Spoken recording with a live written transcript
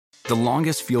The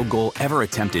longest field goal ever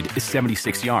attempted is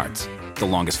 76 yards. The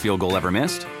longest field goal ever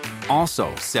missed?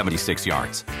 Also 76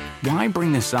 yards. Why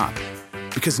bring this up?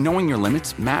 Because knowing your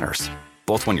limits matters,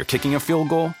 both when you're kicking a field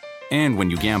goal and when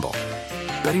you gamble.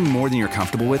 Betting more than you're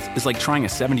comfortable with is like trying a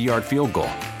 70-yard field goal.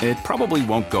 It probably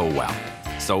won't go well.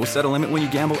 So set a limit when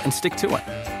you gamble and stick to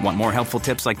it. Want more helpful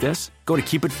tips like this? Go to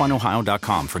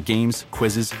keepitfunohio.com for games,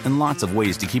 quizzes, and lots of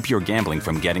ways to keep your gambling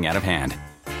from getting out of hand.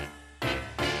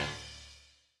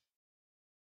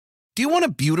 Do you want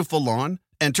a beautiful lawn?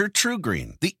 Enter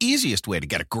TruGreen, the easiest way to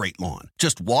get a great lawn.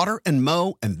 Just water and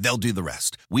mow, and they'll do the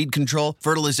rest. Weed control,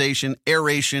 fertilization,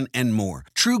 aeration, and more.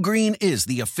 TruGreen is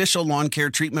the official lawn care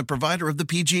treatment provider of the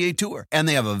PGA Tour, and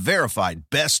they have a verified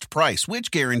best price, which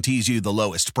guarantees you the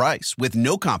lowest price with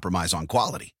no compromise on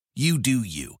quality. You do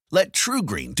you. Let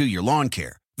TruGreen do your lawn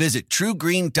care. Visit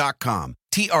TruGreen.com,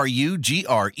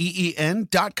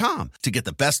 TruGreen.com, to get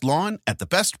the best lawn at the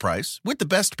best price with the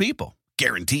best people.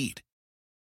 Guaranteed.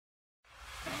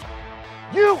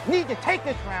 You need to take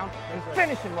this round and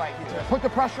finish him right here. Put the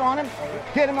pressure on him,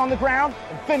 get him on the ground,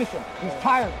 and finish him. He's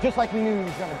tired, just like we knew he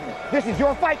was going to be. This is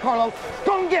your fight, Carlos.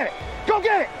 Go and get it. Go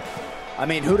get it. I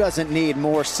mean, who doesn't need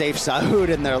more safe Saud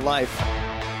in their life?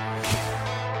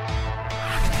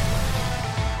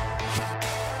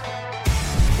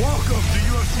 Welcome to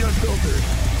UFC Unfiltered.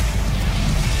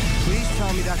 Please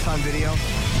tell me that's on video.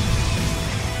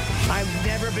 I've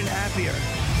never been happier.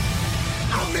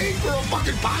 I'm made for a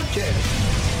fucking podcast.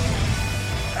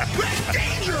 That's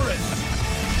dangerous.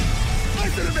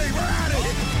 Listen to me, we're at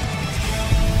it.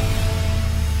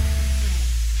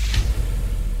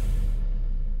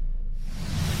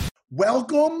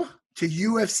 Welcome to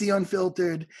UFC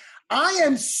Unfiltered. I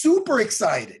am super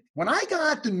excited. When I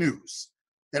got the news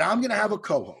that I'm going to have a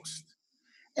co-host,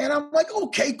 and I'm like,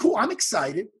 okay, cool, I'm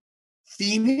excited.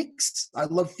 Phoenix, I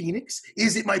love Phoenix.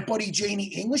 Is it my buddy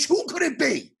Janie English? Who could it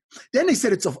be? Then they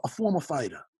said it's a former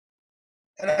fighter.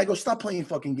 And I go, stop playing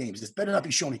fucking games. This better not be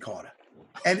Shoni Carter.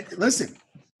 And listen,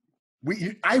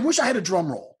 I wish I had a drum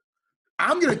roll.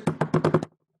 I'm going to...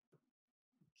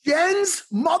 Jens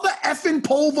mother effing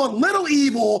Pulver, Little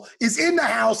Evil, is in the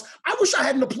house. I wish I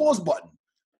had an applause button.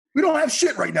 We don't have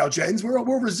shit right now, Jens. We're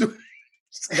resuming.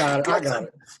 I got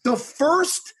it. The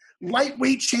first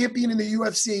lightweight champion in the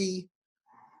UFC.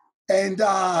 And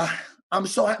I'm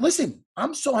so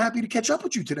happy to catch up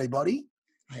with you today, buddy.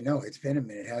 I know. It's been a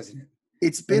minute, hasn't it?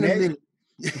 It's been a minute.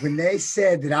 When they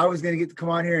said that I was going to get to come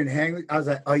on here and hang with, I was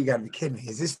like, oh, you got to be kidding me.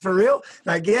 Is this for real?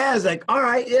 Like, yeah. I was like, all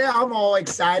right, yeah, I'm all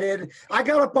excited. I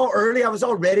got up all early. I was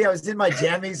all ready. I was in my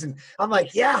jammies. And I'm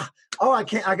like, yeah. Oh, I'm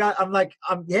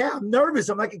nervous.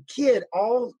 I'm like a kid,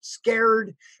 all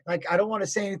scared. Like, I don't want to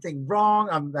say anything wrong.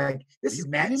 I'm like, this is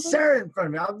Matt and Sarah in front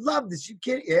of me. I love this. You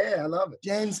kidding? Yeah, I love it.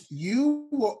 Jens, you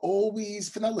were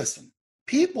always, now listen,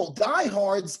 people,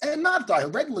 diehards, and not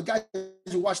diehard, regular guys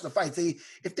who watch the fights,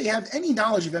 if they have any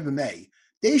knowledge of MMA,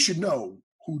 they should know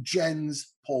who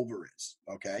Jens Pulver is,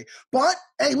 okay? But,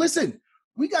 hey, listen,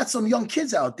 we got some young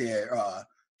kids out there,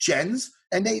 Jens,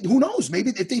 and who knows,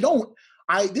 maybe if they don't,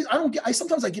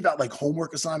 sometimes I give out like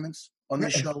homework assignments on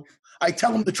this show. I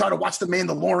tell them to try to watch The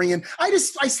Mandalorian. I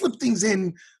slip things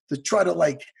in to try to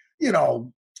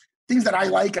things that I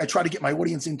like, I try to get my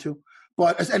audience into,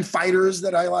 and fighters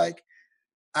that I like.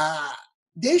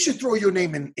 They should throw your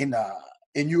name in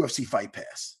UFC Fight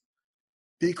Pass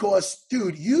because,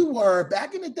 dude, you were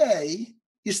back in the day.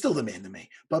 You're still the man to me,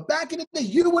 but back in the day,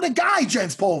 you were the guy,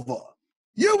 Jens Pulver.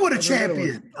 You were the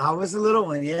champion. I was a little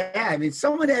one, yeah. I mean,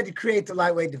 someone had to create the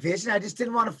lightweight division. I just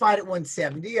didn't want to fight at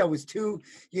 170. I was too,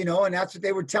 and that's what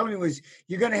they were telling me was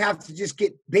you're going to have to just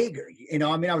get bigger. I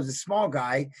mean, I was a small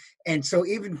guy. And so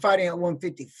even fighting at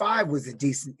 155 was a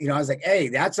decent, I was like, hey,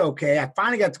 that's okay. I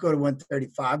finally got to go to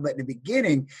 135. But in the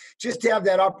beginning, just to have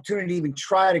that opportunity to even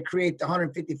try to create the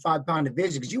 155-pound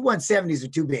division, because you 170s are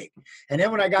too big. And then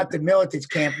when I got to Miletich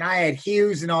camp and I had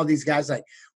Hughes and all these guys like,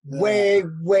 way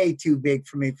too big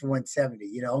for me for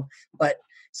 170, but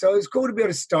so it's cool to be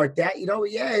able to start that,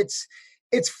 yeah,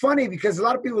 it's funny because a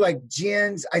lot of people like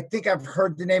Jens, I think I've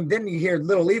heard the name, then you hear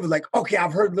Little Evil, like, okay,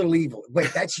 I've heard Little Evil.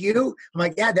 Wait, that's you? I'm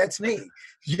like, yeah, that's me.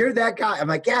 You're that guy. I'm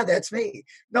like, yeah, that's me.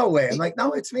 No way. I'm like,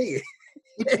 no, it's me.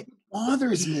 It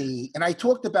bothers me, and I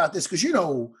talked about this because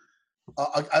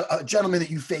a gentleman that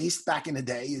you faced back in the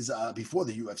day is before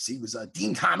the UFC was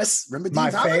Dean Thomas. Remember Dean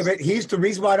Thomas? My favorite. He's the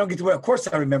reason why I don't get to wear. Of course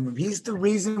I remember him. He's the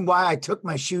reason why I took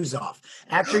my shoes off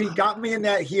after he got me in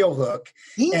that heel hook.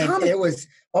 He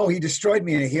destroyed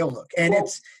me in a heel hook. And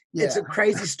it's a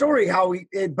crazy story how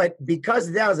but because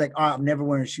of that, I was like, I'm never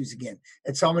wearing shoes again.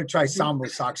 And so I'm going to try Sambo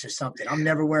socks or something. I'm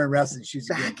never wearing wrestling shoes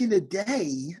again. Back in the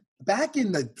day, back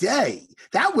in the day,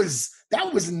 that was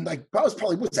in like, that was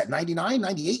probably, what's that, 99,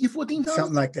 98 you fought Dean Thomas?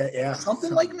 Something like that, yeah.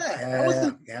 Something like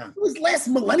that. Yeah. It was last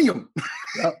millennium.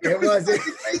 Yep, it was.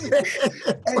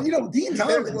 And Dean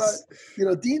Thomas.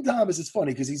 Dean Thomas is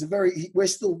funny because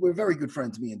we're very good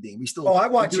friends, me and Dean. We still. Oh, I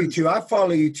watch you two. I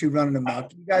follow you two running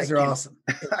amok. You guys are awesome.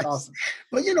 It's awesome.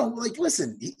 But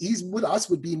listen, he's with us,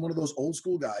 with being one of those old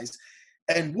school guys,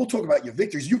 and we'll talk about your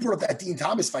victories. You brought up that Dean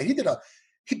Thomas fight.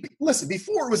 Listen,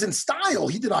 before it was in style,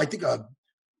 he did, I think, a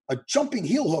jumping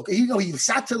heel hook. He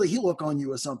sat to the heel hook on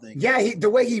you or something. Yeah, the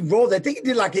way he rolled, I think he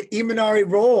did like an Imanari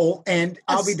roll, and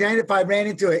I'll be damned if I ran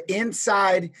into it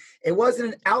inside. It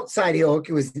wasn't an outside heel hook;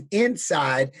 it was an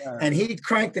inside, and he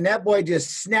cranked, and that boy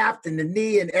just snapped in the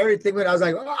knee and everything. When I was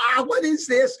like, what is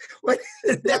this? What?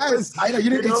 I know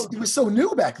it was so new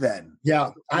back then.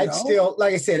 Yeah, still,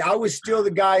 like I said, I was still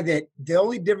the guy that the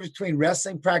only difference between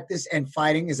wrestling practice and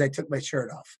fighting is I took my shirt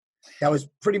off. That was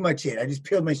pretty much it. I just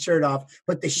peeled my shirt off,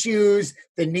 put the shoes,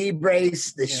 the knee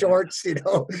brace, the shorts,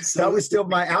 that was still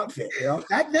my outfit,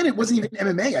 Back then it wasn't even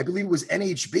MMA. I believe it was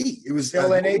NHB. It was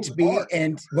still NHB.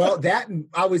 And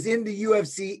I was in the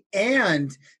UFC,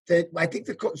 and I think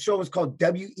the show was called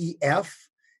WEF.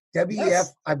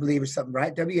 Yes. I believe, or something,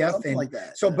 right? WF. Something like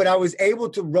that. So, but I was able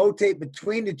to rotate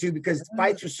between the two because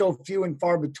fights were so few and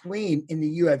far between in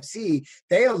the UFC.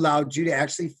 They allowed you to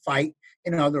actually fight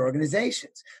in other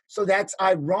organizations. So that's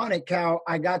ironic how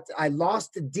I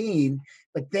lost to Dean,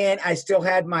 but then I still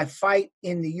had my fight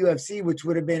in the UFC, which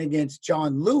would have been against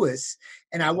John Lewis.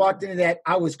 And I walked into that.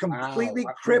 I was completely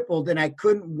crippled and I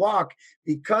couldn't walk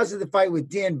because of the fight with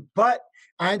Dean, but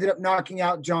I ended up knocking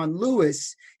out John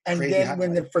Lewis. And then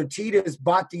when the Fertittas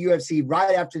bought the UFC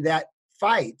right after that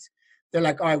fight, they're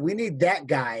like, all right, we need that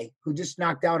guy who just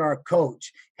knocked out our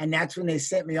coach. And that's when they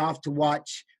sent me off to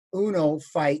watch Uno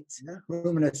fight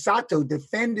Rumina Sato,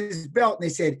 defend his belt. And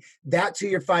they said, that's who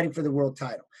you're fighting for the world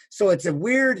title. So it's a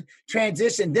weird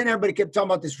transition. Then everybody kept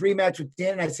talking about this rematch with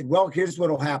Din. And I said, well, here's what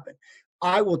will happen.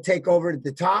 I will take over at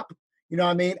the top. You know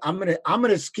what I mean? I'm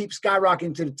gonna keep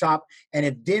skyrocketing to the top. And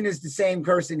if Din is the same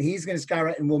person, he's gonna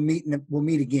skyrocket, and we'll meet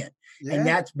again. Yeah. And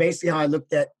that's basically how I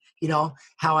looked at,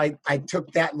 how I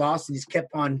took that loss and just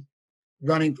kept on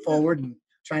running forward and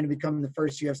trying to become the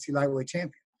first UFC lightweight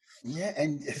champion. Yeah,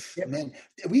 and man,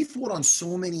 we fought on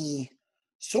so many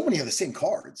of the same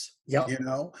cards. Yeah,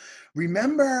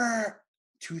 remember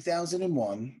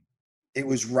 2001? It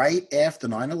was right after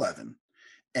 9/11,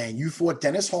 and you fought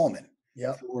Dennis Hallman.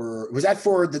 Yeah.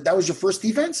 That was your first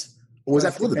defense? Or was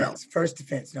that for the belt? First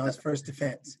defense. No, it's first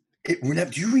defense. Do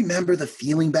you remember the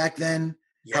feeling back then?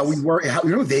 Yes. How we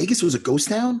were, Vegas was a ghost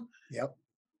town? Yep.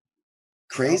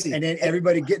 Crazy. And then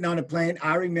everybody getting on a plane.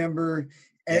 I remember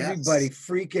everybody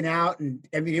freaking out. And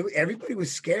everybody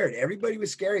was scared. Everybody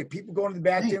was scared. People going to the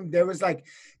bathroom. Right. There was like,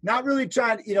 not really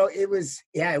trying, it was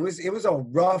a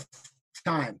rough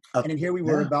time. And then here we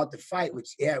were about to fight,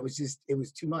 which, it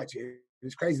was too much. It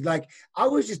was crazy. Like, I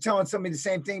was just telling somebody the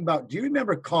same thing about, do you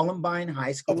remember Columbine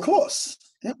High School? Of course.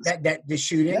 Yes. That the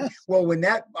shooting. Yes. Well, when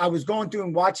I was going through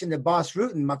and watching the Boss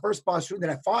Rutan, my first Boss Rutan that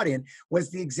I fought in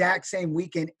was the exact same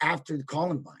weekend after the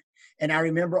Columbine. And I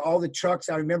remember all the trucks.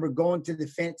 I remember going to the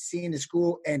fence, seeing the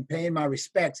school and paying my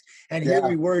respects. And here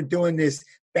we were doing this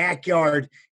backyard,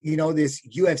 this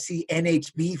UFC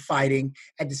NHB fighting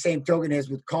at the same token as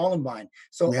with Columbine.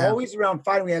 So always around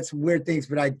fighting, we had some weird things.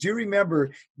 But I do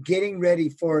remember getting ready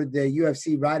for the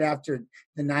UFC right after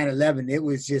the 9/11. It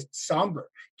was just somber.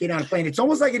 Getting on a plane. It's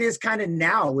almost like it is kind of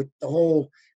now with the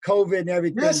whole COVID and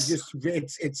everything. Yes.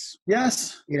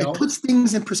 It puts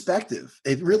things in perspective.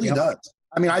 It really does.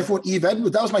 I mean, I fought Eve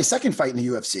Edwards. That was my second fight in the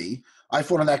UFC. I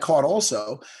fought on that card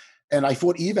also. And I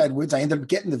fought Eve Edwards. I ended up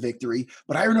getting the victory.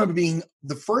 But I remember being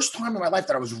the first time in my life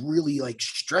that I was really like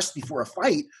stressed before a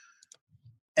fight.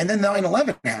 And then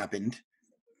 9/11 happened.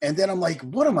 And then I'm like,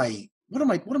 what am I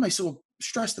so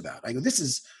stressed about? I go,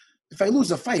 if I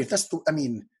lose a fight, that's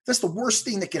the worst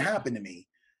thing that could happen to me.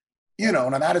 And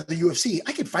I'm out of the UFC,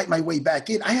 I could fight my way back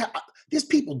in. There's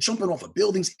people jumping off of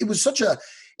buildings. It was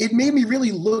it made me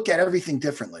really look at everything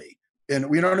differently.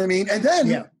 And you know what I mean? And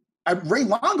then Ray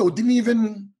Longo he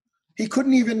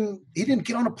didn't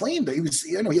get on a plane. He was,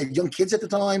 he had young kids at the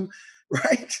time,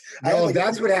 right? No,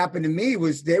 that's what happened to me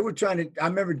was they were I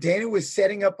remember Dana was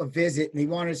setting up a visit and he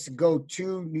wanted us to go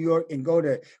to New York and go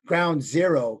to Ground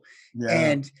Zero. Yeah.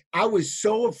 And I was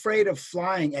so afraid of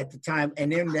flying at the time.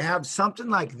 And then to have something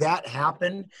like that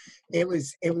happen, it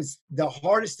was the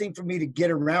hardest thing for me to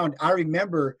get around. I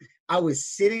remember I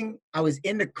was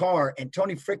in the car and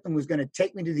Tony Frickman was going to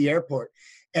take me to the airport.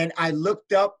 And I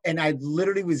looked up and I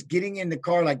literally was getting in the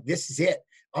car like, this is it.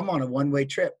 I'm on a one-way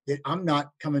trip, that I'm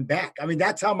not coming back. I mean,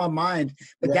 that's how my mind,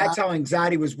 but that's how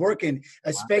anxiety was working,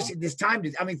 especially this time.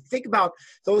 I mean, think about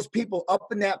those people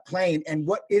up in that plane and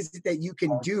what is it that you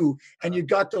can do. And you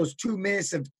got those 2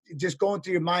 minutes of just going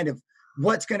through your mind of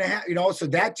what's going to happen, you know? So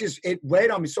that it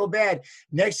weighed on me so bad.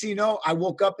 Next thing you know, I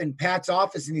woke up in Pat's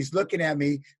office and he's looking at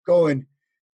me going,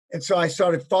 and so I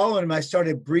started following him. I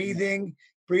started breathing.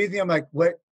 I'm like,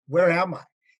 where am I?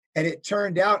 And it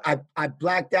turned out I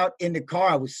blacked out in the car.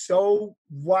 I was so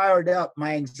wired up.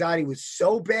 My anxiety was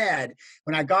so bad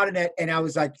when I got in it, and I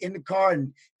was like in the car,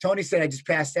 and Tony said I just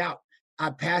passed out. I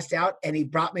passed out, and he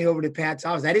brought me over to Pat's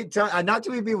house. I didn't tell, not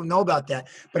too many people know about that,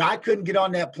 but I couldn't get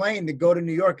on that plane to go to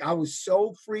New York. I was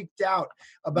so freaked out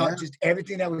about just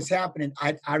everything that was happening.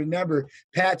 I remember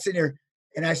Pat sitting there,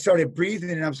 and I started breathing,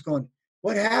 and I was going,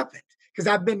 what happened? Because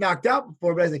I've been knocked out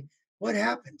before, but I was like, what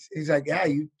happened? He's like, yeah,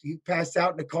 you passed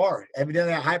out in the car.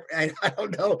 Evidently, I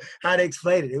don't know how to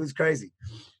explain it. It was crazy.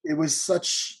 It was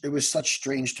such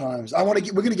strange times. We're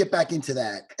going to get back into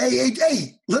that.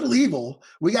 Hey, Little Evil,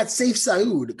 we got Sayif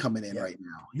Saud coming in right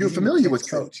now. You're familiar with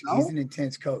Coach? No? He's an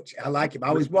intense coach. I like him.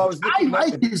 I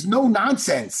like his no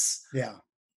nonsense. Yeah.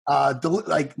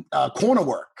 Corner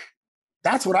work.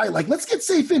 That's what I like. Let's get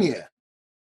Sayif in here.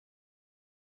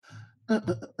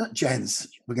 Jens,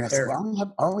 we're gonna have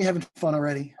to, aren't we having fun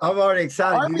already? I'm already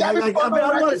excited. I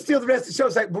don't want to steal the rest of the show.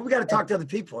 It's like, but we got to talk to other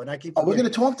people, and I keep. We're gonna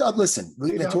talk to. Listen,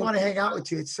 I want to hang out with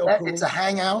you. It's so cool. It's a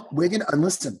hangout. We're gonna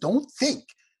listen. Don't think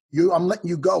I'm letting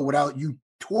you go without you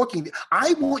talking.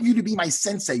 I want you to be my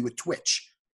sensei with Twitch.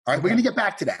 All right, we're gonna get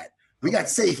back to that. We got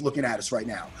Sayif looking at us right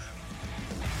now.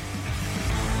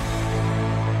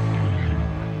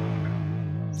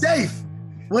 Sayif.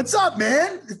 What's up,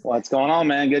 man? What's going on,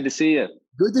 man? Good to see you.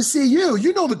 Good to see you.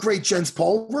 You know the great Jens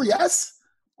Pulver, yes?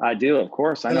 I do, of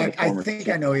course. I know. I think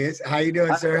I know he is. How you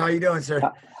doing, sir?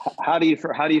 How do you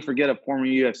forget a former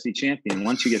UFC champion?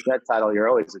 Once you get that title, you're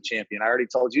always a champion. I already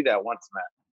told you that once, Matt.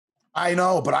 I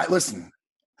know, but listen.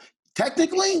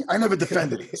 Technically, I never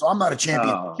defended it, so I'm not a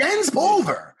champion. Jens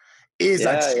Pulver is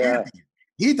a champion.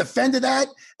 Yeah. He defended that,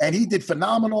 and he did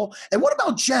phenomenal. And what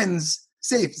about Jens?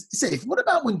 Sayif, what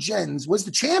about when Jens was the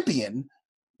champion,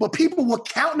 but people were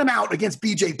counting him out against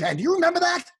BJ Penn? Do you remember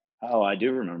that? Oh, I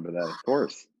do remember that, of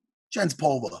course. Jens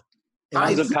Pulver.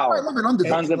 Tons of power.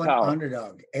 Tons of power.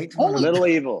 Underdog. Little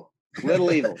evil.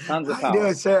 Tons of power. How you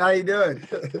doing, sir? How you doing?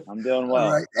 I'm doing well.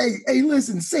 All right. Hey,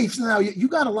 listen, Sayif. So now you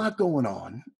got a lot going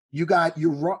on.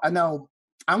 Now,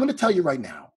 I'm going to tell you right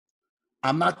now,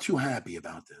 I'm not too happy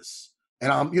about this.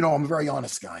 And I'm a very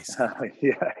honest guy. So.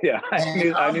 Yeah.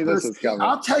 I knew this was coming.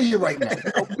 I'll tell you right now.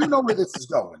 You know where this is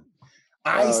going.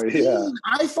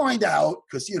 I find out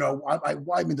because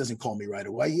Weidman doesn't call me right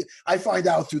away. I find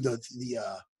out through the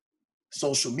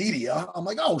social media. I'm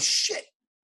like, oh shit!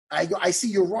 I see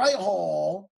Uriah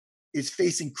Hall is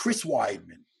facing Chris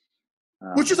Weidman,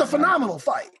 which is a phenomenal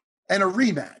fight and a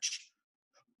rematch.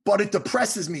 But it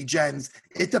depresses me, Jens.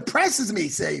 It depresses me,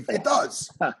 Sayif. It does.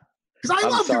 Because I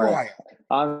love Uriah.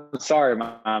 I'm sorry,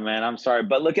 my man. I'm sorry.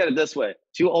 But look at it this way.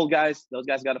 2 old guys, those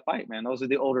guys got to fight, man. Those are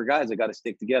the older guys that got to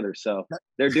stick together. So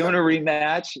they're doing a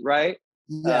rematch, right?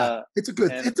 Yeah. It's a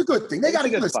good thing. They got to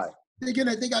get fight. They're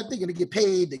gonna get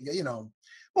paid,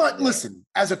 But listen,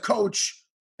 as a coach,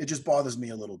 it just bothers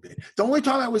me a little bit. The only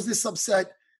time I was this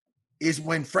upset is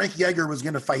when Frank Yeager was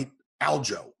gonna fight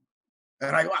Aljo.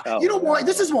 And why?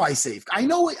 This is why, Sayif. I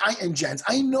know and Jens,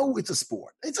 I know it's a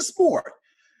sport. It's a sport.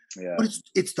 Yeah. But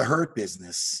it's the hurt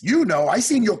business. I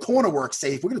seen your corner work,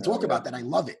 Sayif. We're going to talk about that. I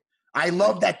love it. I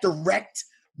love that direct,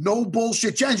 no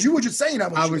bullshit. Jens, you were just saying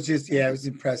that. It was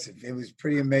impressive. It was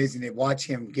pretty amazing to watch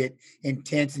him get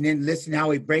intense and then listen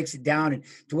how he breaks it down and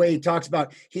the way he talks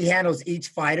about he handles each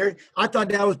fighter. I thought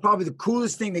that was probably the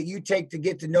coolest thing that you take to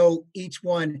get to know each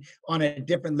one on a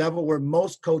different level, where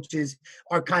most coaches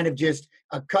are kind of just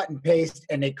a cut and paste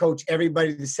and they coach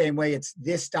everybody the same way. It's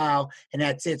this style and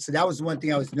that's it. So that was one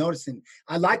thing I was noticing.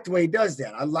 I like the way he does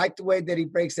that. I like the way that he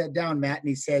breaks that down, Matt. And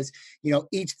he says,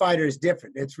 each fighter is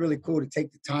different. It's really cool to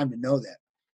take the time to know that.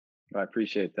 I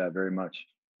appreciate that very much.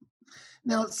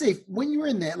 Now, Sayif, when you're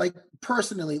in there, like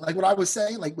personally, like what I was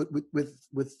saying, like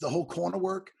with the whole corner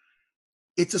work,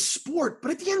 it's a sport,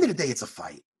 but at the end of the day, it's a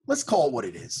fight. Let's call it what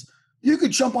it is. You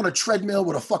could jump on a treadmill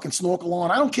with a fucking snorkel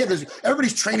on. I don't care.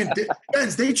 Everybody's training.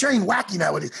 They train wacky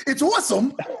nowadays. It's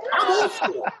awesome. I'm old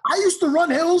school. I used to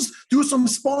run hills, do some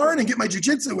sparring, and get my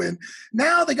jiu-jitsu in.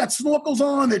 Now they got snorkels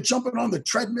on. They're jumping on the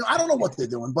treadmill. I don't know what they're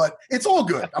doing, but it's all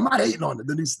good. I'm not hating on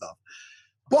the new stuff.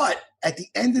 But at the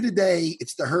end of the day,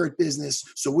 it's the hurt business.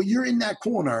 So when you're in that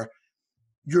corner,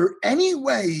 you're any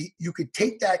way you could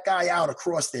take that guy out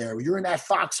across there. You're in that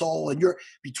foxhole and you're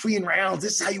between rounds.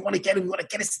 This is how you want to get him. You want to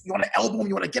get his, you want to elbow him.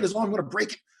 You want to get his arm. You want to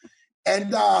break it.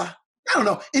 And I don't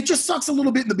know. It just sucks a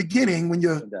little bit in the beginning when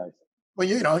you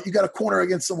got a corner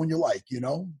against someone you like, you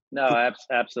know? No,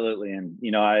 absolutely. And,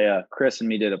 Chris and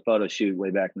me did a photo shoot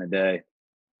way back in the day.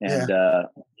 And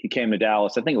he came to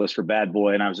Dallas. I think it was for Bad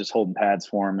Boy. And I was just holding pads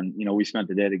for him. And, we spent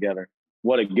the day together.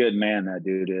 What a good man that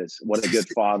dude is. What a good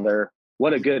father.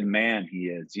 What a good man he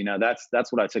is.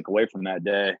 That's what I took away from that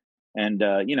day. And,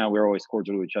 we're always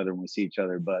cordial to each other when we see each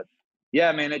other. But,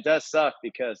 yeah, man, it does suck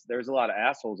because there's a lot of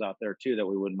assholes out there, too, that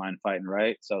we wouldn't mind fighting,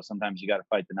 right? So sometimes you got to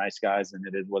fight the nice guys, and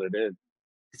it is what it is.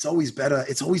 It's always better.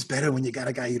 It's always better when you got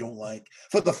a guy you don't like.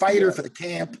 For the fighter, for the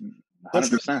camp.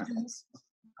 100%.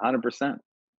 100%.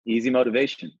 Easy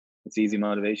motivation. It's easy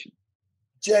motivation.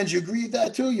 Jen, do you agree with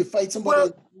that too? You fight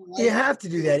somebody. Well, you have to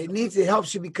do that. It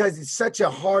helps you because it's such a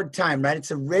hard time, right?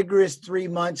 It's a rigorous 3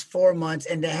 months, 4 months.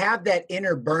 And to have that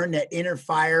inner burn, that inner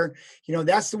fire,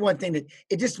 that's the one thing that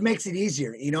it just makes it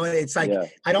easier. It's like,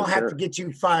 I don't have to get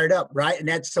you fired up, right?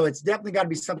 And so it's definitely got to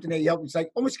be something that you help. It's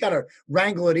like almost got to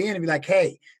wrangle it in and be like,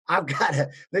 hey,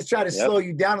 let's try to slow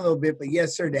you down a little bit. But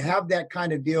yes, sir, to have that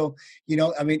kind of deal,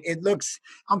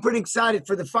 I'm pretty excited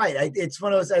for the fight. It's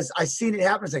one of those, as I seen it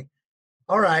happen, it's like,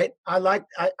 all right, I like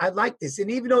this.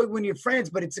 And even though when you're friends,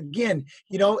 but it's again,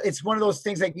 it's one of those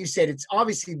things like you said, it's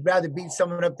obviously rather beat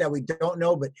someone up that we don't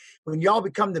know, but when y'all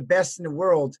become the best in the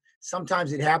world,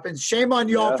 sometimes it happens. Shame on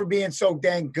y'all for being so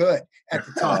dang good at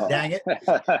the top, dang it.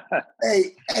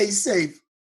 Hey, Safe,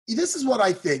 this is what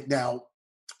I think now.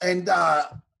 And, I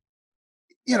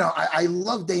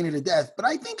love Dana to death, but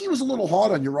I think he was a little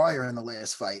hard on Uriah in the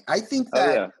last fight. I think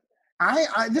that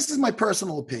this is my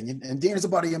personal opinion, and Dana's a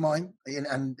buddy of mine,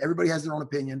 and everybody has their own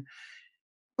opinion.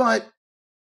 But,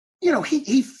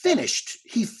 he finished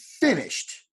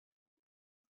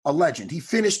a legend. He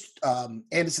finished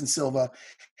Anderson Silva.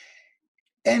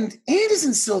 And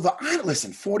Anderson Silva,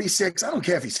 46, I don't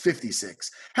care if he's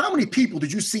 56. How many people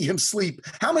did you see him sleep?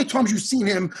 How many times you seen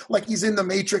him like he's in the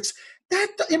Matrix?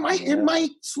 It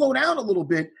might slow down a little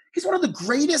bit. He's one of the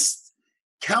greatest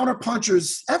counter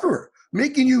punchers ever.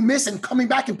 Making you miss and coming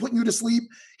back and putting you to sleep.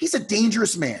 He's a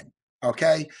dangerous man,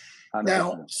 okay? 100%.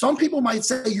 Now, some people might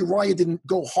say Uriah didn't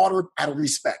go harder out of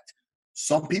respect.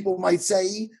 Some people might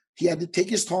say he had to take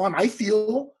his time. I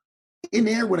feel in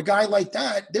there with a guy like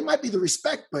that, there might be the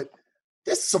respect, but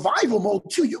this survival mode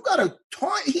too, you got to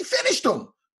time. He finished him.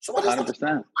 So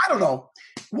 100%. I don't know.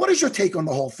 What is your take on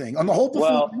the whole thing, on the whole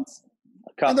performance?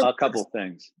 Well, a couple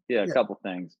things. Yeah, a couple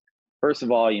things. First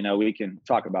of all, we can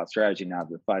talk about strategy now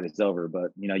that the fight is over, but,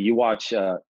 you watch,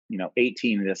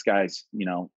 18 of this guy's,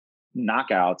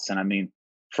 knockouts. And I mean,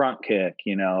 front kick,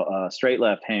 straight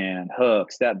left hand,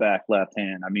 hook, step back left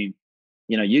hand. I mean,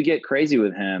 you get crazy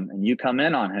with him and you come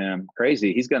in on him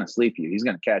crazy, he's going to sleep you. He's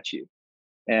going to catch you.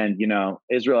 And,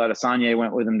 Israel Adesanya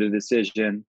went with him to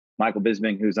decision. Michael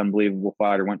Bisping, who's an unbelievable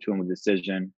fighter, went to him with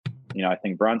decision. I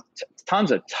think Brun's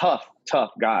a tough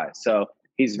guy. So,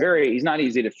 he's not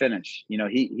easy to finish.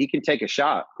 He can take a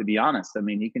shot, to be honest. I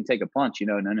mean, he can take a punch, and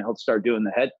then he'll start doing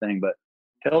the head thing, but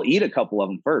he'll eat a couple of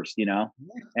them first,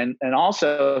 And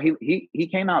also he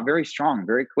came out very strong,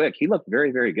 very quick. He looked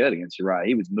very, very good against Uriah.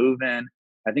 He was moving.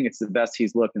 I think it's the best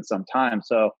he's looked in some time.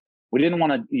 So we didn't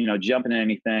want to, jump into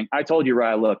anything. I told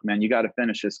Uriah, look, man, you got to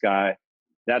finish this guy.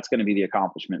 That's going to be the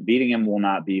accomplishment. Beating him will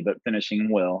not be, but finishing him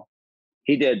will.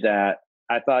 He did that.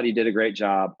 I thought he did a great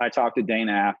job. I talked to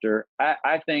Dana after.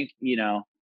 I think,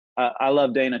 I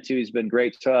love Dana too. He's been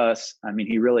great to us. I mean,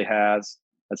 he really has,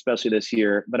 especially this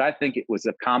year. But I think it was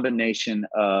a combination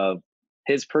of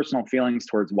his personal feelings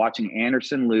towards watching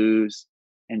Anderson lose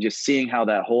and just seeing how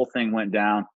that whole thing went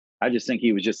down. I just think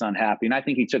he was just unhappy. And I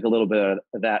think he took a little bit of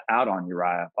that out on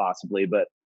Uriah possibly. But,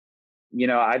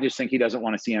 I just think he doesn't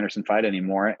want to see Anderson fight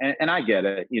anymore. And I get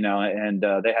it, and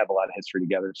they have a lot of history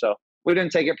together. So we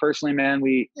didn't take it personally, man.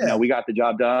 We got the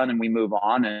job done and we move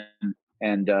on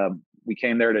and we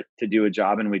came there to do a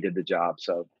job and we did the job.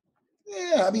 So,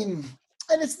 yeah, I mean,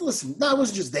 and it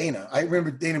wasn't just Dana. I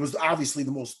remember Dana was obviously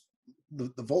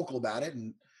the vocal about it.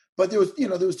 But there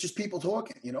was just people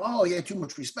talking, oh, he had too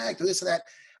much respect or this and that.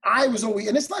 I was always,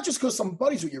 and it's not just because some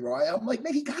buddies with Uriah. I'm like,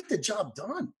 man, he got the job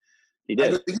done. He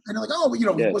did. And they're like, oh, he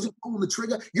wasn't pulling the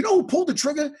trigger. You know who pulled the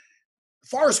trigger?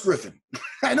 Forrest Griffin.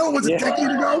 I know it was a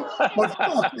decade ago, but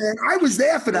fuck, man, I was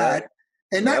there for that.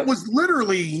 And that was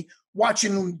literally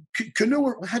watching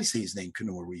Kanoa. How do you say his name?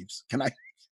 Kanoa Reeves. Kanoa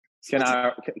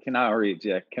Reeves.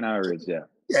 Yeah. Kanoa Reeves. Yeah.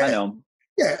 I know him.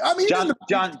 Yeah. I mean, John Wick.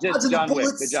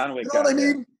 The John Wick. You know what I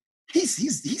mean? He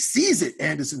sees it,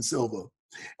 Anderson Silva.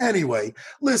 Anyway,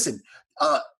 listen,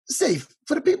 Safe,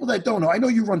 for the people that don't know, I know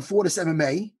you run Fortis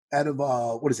MMA out of,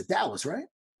 Dallas, right?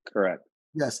 Correct.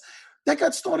 Yes. That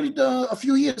got started a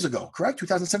few years ago, correct?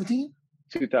 2017?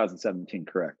 2017,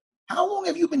 correct. How long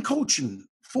have you been coaching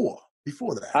for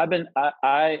before that?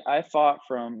 I fought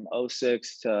from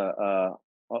 06 to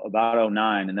about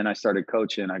 09, and then I started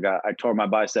coaching. I tore my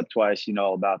bicep twice. You know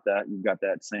all about that. You've got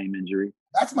that same injury.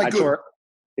 That's my good one.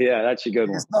 Yeah, that's a good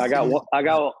one. I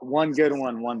got one good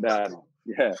one, one bad one.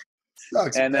 Yeah.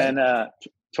 Sucks, and man. then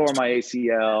tore my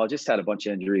ACL. Just had a bunch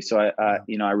of injuries, so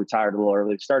I retired a little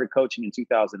early. Started coaching in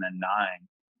 2009,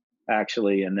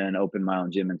 actually, and then opened my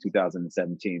own gym in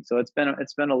 2017. So it's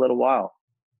been a little while.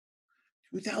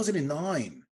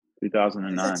 2009.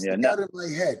 2009. Yeah. Out of my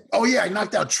head. Oh yeah, I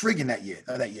knocked out Triggin that year.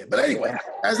 But anyway, that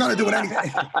has nothing to do with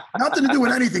anything. Nothing to do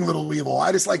with anything, little evil.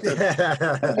 I just like to, think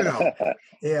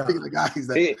of the guys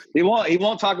that he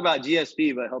won't talk about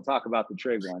GSP, but he'll talk about the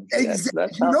Trig one.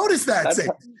 Exactly. You notice that?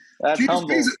 That's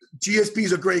humble.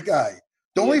 GSP's a great guy.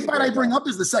 The only fight I bring up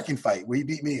is the second fight where he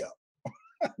beat me up.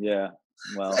 Yeah.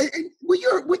 Well,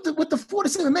 with the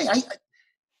Fortis MMA,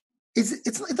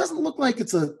 it doesn't look like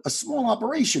it's a small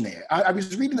operation there. I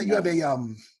was reading that you have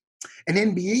an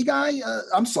NBA guy.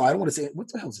 I'm sorry, I don't want to say it. What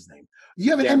the hell's his name? You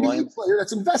have an NBA player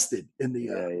that's invested in the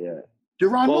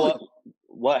Deron Williams.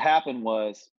 What happened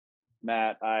was,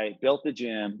 Matt, I built the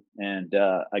gym and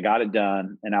I got it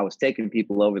done, and I was taking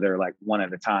people over there like one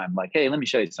at a time. Like, hey, let me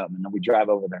show you something. And then we drive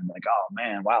over there and like, oh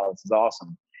man, wow, this is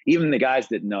awesome. Even the guys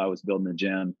didn't know I was building the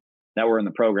gym that were in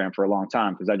the program for a long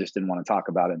time because I just didn't want to talk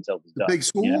about it until it was done. Big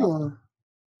school? Or?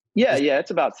 Yeah,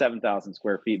 it's about 7,000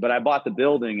 square feet. But I bought the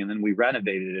building and then we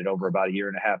renovated it over about a year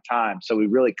and a half time. So we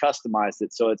really customized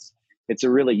it. So it's a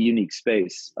really unique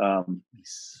space.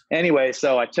 Anyway,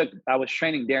 so I was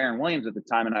training Darren Williams at the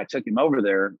time, and I took him over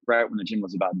there right when the gym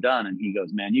was about done. And he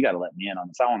goes, man, you got to let me in on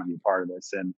this. I want to be a part of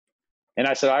this. And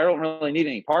I said, I don't really need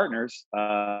any partners.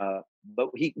 But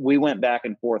we went back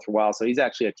and forth for a while. So he's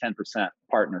actually a 10%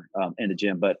 partner in the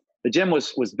gym. But the gym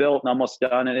was built and almost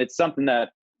done. And it's something that,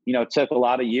 took a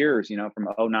lot of years, from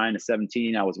 09 to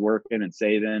 17, I was working and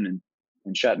saving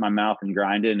and shutting my mouth and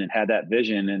grinding and had that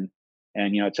vision.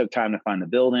 And it took time to find the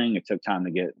building. It took time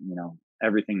to get,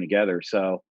 everything together.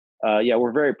 So,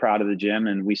 we're very proud of the gym.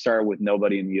 And we started with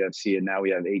nobody in the UFC. And now we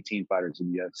have 18 fighters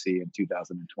in the UFC in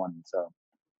 2020. So.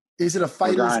 Is it a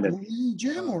fighters only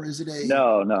gym or is it a?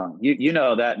 No. You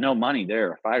know that no money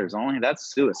there. Fighters only.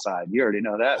 That's suicide. You already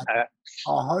know that.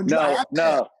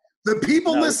 No. The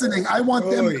people listening, I want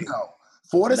them to know.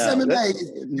 Fortis MMA,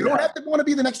 you don't have to want to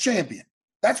be the next champion.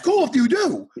 That's cool if you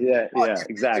do. Yeah,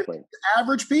 exactly.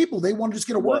 Average people, they want to just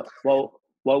get a work. Well,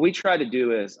 what we try to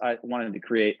do is I wanted to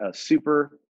create a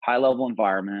super high level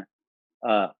environment,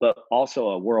 but also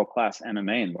a world class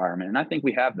MMA environment, and I think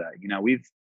we have that.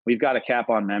 We've got a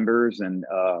cap on members, and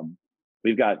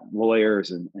we've got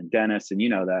lawyers and dentists, and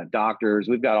that doctors.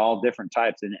 We've got all different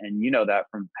types, and that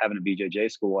from having a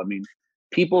BJJ school. I mean,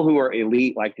 people who are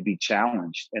elite like to be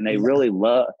challenged, and they really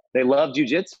love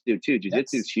jiu-jitsu too.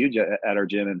 Jiu-jitsu is huge at our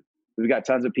gym, and we've got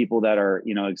tons of people that are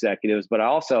executives, but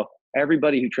also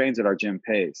everybody who trains at our gym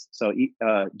pays. So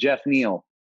Jeff Neal,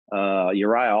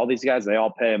 Uriah, all these guys, they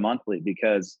all pay monthly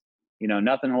because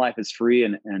nothing in life is free,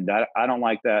 and I don't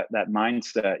like that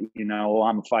mindset.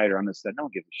 I'm a fighter. I'm this.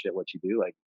 Don't give a shit what you do.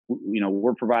 Like,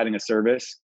 we're providing a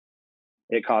service.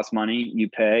 It costs money. You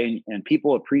pay, and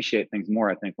people appreciate things more,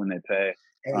 I think, when they pay.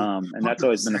 And that's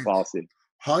always been the policy.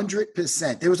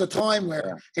 100%. There was a time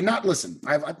where, and I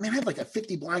have like a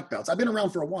 50 black belts. I've been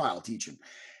around for a while teaching,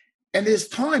 and there's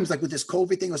times like with this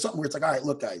COVID thing or something where it's like, all right,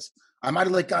 look, guys, I might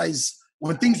have let guys.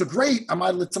 When things are great, I might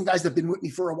have let some guys that have been with me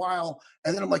for a while.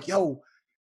 And then I'm like, yo,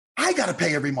 I got to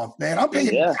pay every month, man. I'm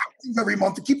paying every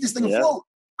month to keep this thing afloat.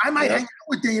 I might hang out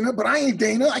with Dana, but I ain't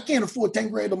Dana. I can't afford 10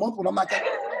 grand a month when I'm not got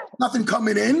nothing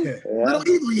coming in. Little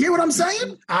evil. You hear what I'm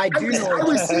saying? I do.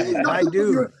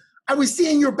 I was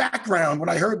seeing your background when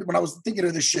I was thinking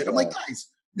of this shit. I'm like,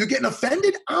 guys, you're getting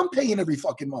offended? I'm paying every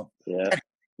fucking month. Yeah.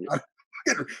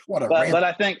 What a but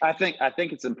I think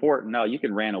it's important. No, you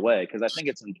can rant away because I think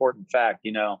it's an important fact.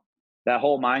 That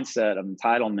whole mindset of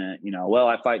entitlement. Well,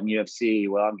 I fight in UFC.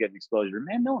 Well, I'm getting exposure.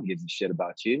 Man, no one gives a shit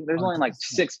about you. There's only like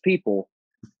 6 people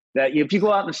that if you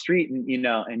go out in the street and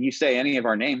and you say any of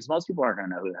our names, most people aren't going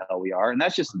to know who the hell we are, and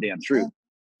that's just the damn truth.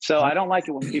 So I don't like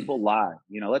it when people lie.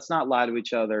 Let's not lie to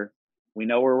each other. We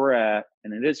know where we're at,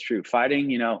 and it is true. Fighting,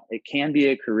 it can be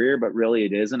a career, but really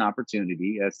it is an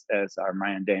opportunity, as our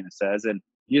man Dana says, and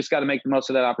you just got to make the most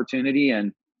of that opportunity.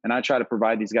 And I try to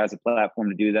provide these guys a platform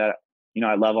to do that.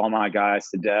 I love all my guys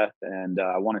to death, and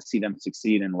I want to see them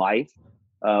succeed in life.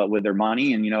 with their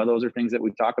money. And, those are things that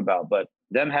we talk about, but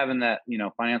them having that,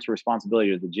 financial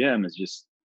responsibility to the gym is just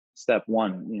step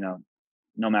one,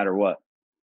 no matter what.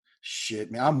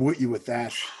 Shit, man, I'm with you with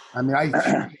that. I mean,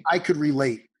 I could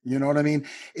relate. You know what I mean?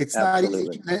 It's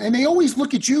Absolutely. not, and they always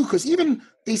look at you because even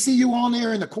they see you on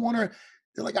there in the corner.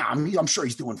 They're like, I'm sure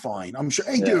he's doing fine. I'm sure.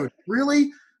 Hey, dude,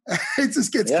 really? It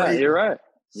just gets crazy. You're right.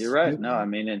 You're right. No, I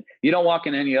mean, and you don't walk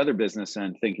in any other business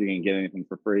and think you're going to get anything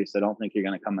for free. So don't think you're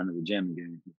going to come into the gym and get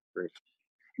anything for free.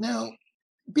 Now,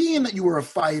 being that you were a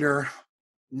fighter,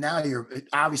 now you're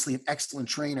obviously an excellent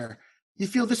trainer. You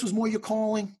feel this was more your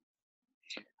calling?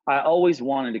 I always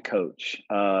wanted to coach.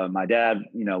 My dad,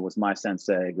 was my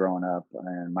sensei growing up,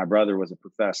 and my brother was a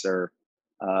professor.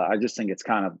 I just think it's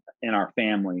kind of in our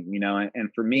family, and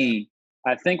for me,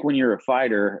 I think when you're a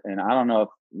fighter, and I don't know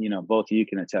if, both of you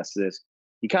can attest to this,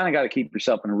 you kind of got to keep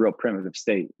yourself in a real primitive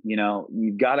state.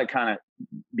 You've got to kind of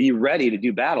be ready to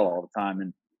do battle all the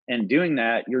time. And doing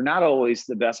that, you're not always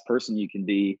the best person you can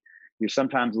be. You're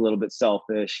sometimes a little bit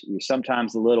selfish. You're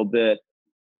sometimes a little bit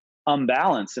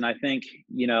unbalanced. And I think,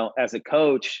 as a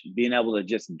coach, being able to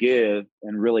just give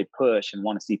and really push and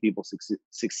want to see people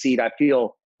succeed, I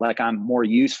feel like I'm more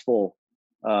useful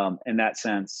in that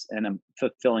sense. And I'm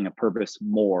fulfilling a purpose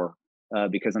more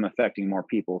because I'm affecting more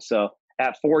people. So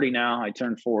at 40 now, I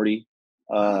turned 40.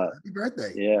 Happy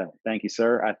birthday. Yeah. Thank you,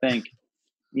 sir. I think,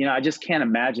 I just can't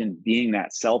imagine being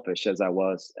that selfish as I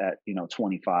was at,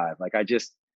 25. Like I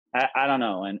don't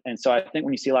know. And so I think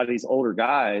when you see a lot of these older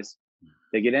guys,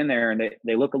 they get in there and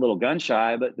they look a little gun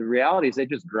shy, but the reality is they've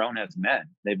just grown as men.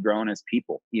 They've grown as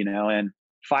people, and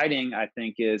fighting, I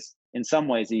think, is in some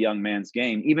ways a young man's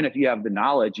game. Even if you have the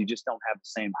knowledge, you just don't have the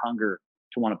same hunger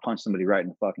to want to punch somebody right in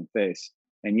the fucking face.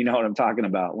 And you know what I'm talking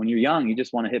about. When you're young, you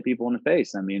just want to hit people in the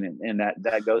face. I mean, and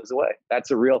that goes away. That's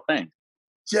a real thing.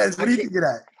 Jez, what do you think of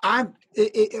that?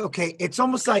 Okay. It's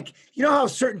almost like, how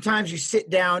certain times you sit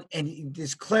down and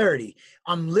there's clarity.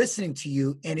 I'm listening to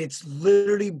you and it's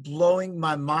literally blowing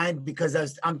my mind because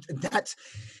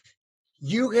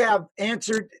you have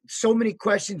answered so many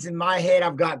questions in my head.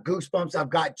 I've got goosebumps. I've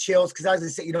got chills. Because as I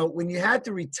said, when you had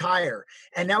to retire,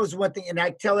 and that was one thing, and I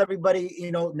tell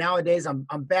everybody, nowadays I'm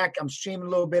back, I'm streaming a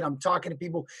little bit, I'm talking to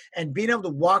people, and being able to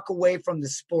walk away from the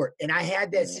sport. And I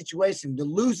had that situation, the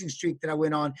losing streak that I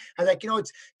went on. I was like,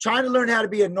 it's trying to learn how to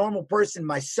be a normal person.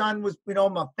 My son was,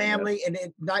 my family, and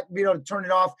not being able to turn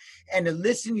it off. And to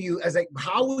listen to you, I was like,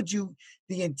 how would you,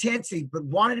 the intensity, but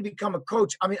wanted to become a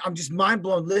coach. I mean, I'm just mind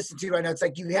blown listening to you right now. It's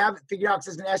like you have it figured out. Because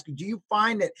I was going to ask you, do you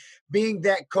find that being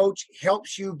that coach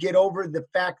helps you get over the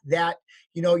fact that,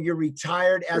 you're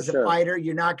retired as a fighter,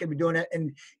 you're not going to be doing it?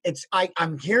 And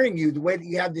I'm hearing you, the way that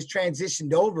you have this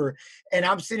transitioned over, and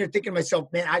I'm sitting here thinking to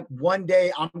myself, man, one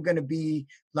day I'm going to be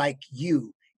like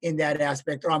you in that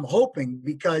aspect, or I'm hoping,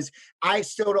 because I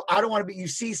don't want to be, you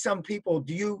see some people,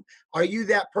 are you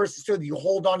that person still? Do you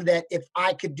hold on to that? If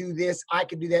I could do this, I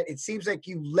could do that. It seems like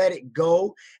you let it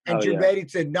go and you're ready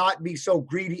to not be so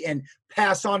greedy and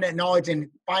pass on that knowledge and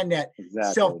find that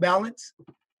self-balance.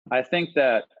 I think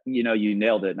that, you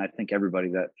nailed it. And I think everybody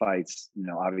that fights,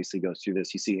 obviously goes through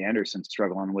this. You see Anderson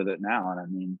struggling with it now. And I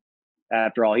mean,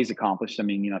 after all he's accomplished, I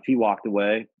mean, if he walked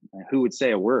away, who would say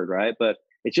a word, right? But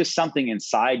it's just something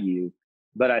inside you.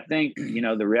 But I think,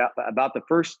 about the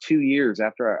first 2 years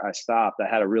after I stopped, I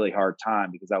had a really hard time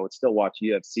because I would still watch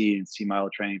UFC and see my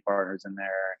old training partners in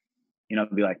there,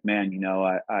 be like, man,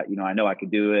 I know I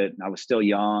could do it. And I was still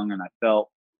young and I felt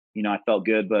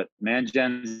good, but man,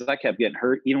 Jens, I kept getting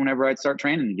hurt. Even whenever I'd start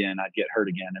training again, I'd get hurt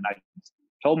again. And I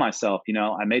told myself,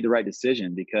 I made the right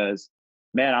decision because,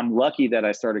 man, I'm lucky that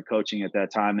I started coaching at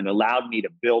that time and allowed me to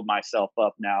build myself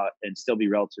up now and still be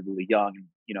relatively young,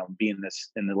 be in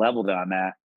the level that I'm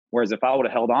at. Whereas if I would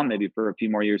have held on maybe for a few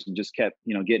more years and just kept,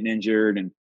 getting injured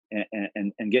and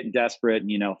getting desperate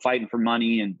and, fighting for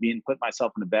money and put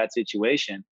myself in a bad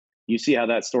situation, you see how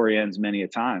that story ends many a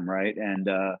time. Right. And,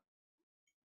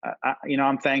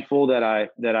 I'm thankful that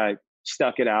I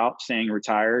stuck it out, staying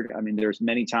retired. I mean, there's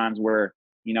many times where,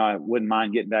 I wouldn't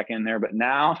mind getting back in there, but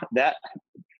now that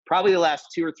probably the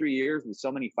last 2 or 3 years with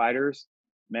so many fighters,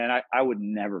 man, I would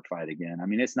never fight again. I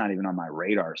mean, it's not even on my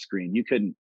radar screen.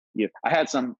 I had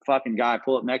some fucking guy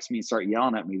pull up next to me and start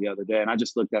yelling at me the other day. And I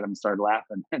just looked at him and started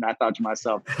laughing. And I thought to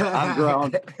myself, I've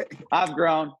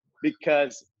grown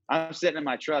because I'm sitting in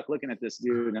my truck looking at this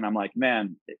dude. And I'm like,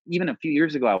 man, even a few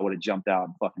years ago, I would have jumped out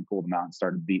and fucking pulled him out and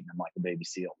started beating him like a baby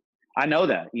seal. I know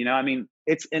that, I mean,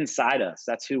 it's inside us.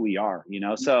 That's who we are,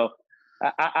 so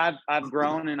I've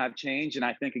grown and I've changed. And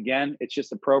I think, again, it's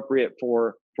just appropriate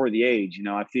for the age.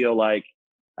 I feel like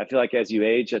as you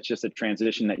age, that's just a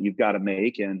transition that you've got to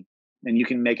make, and you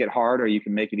can make it hard or you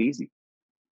can make it easy.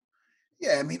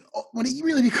 Yeah, I mean, when you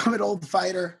really become an old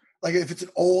fighter, like if it's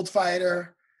an old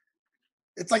fighter,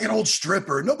 it's like an old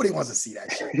stripper. Nobody wants to see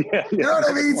that shit. You know what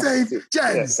I mean? Say,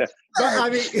 Jens. But I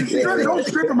mean, an old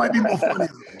stripper might be more funny.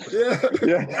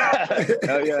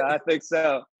 Oh yeah, I think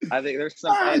so. I think there's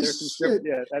some. Strip,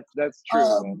 yeah, that's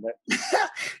true.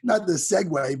 Not the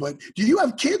segue, but do you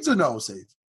have kids or no, Safe?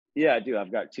 Yeah, I do.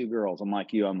 I've got 2 girls. I'm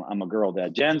like you. I'm a girl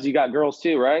dad. Jens, you got girls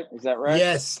too, right? Is that right?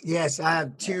 Yes. I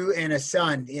have 2 and a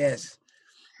son. Yes.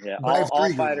 Yeah, all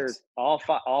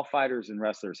fighters and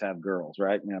wrestlers have girls,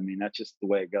 right? I mean, that's just the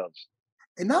way it goes.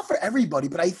 And not for everybody,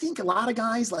 but I think a lot of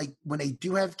guys, like when they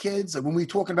do have kids, like when we're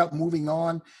talking about moving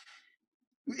on,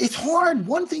 it's hard.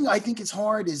 One thing I think is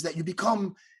hard is that you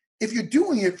become, if you're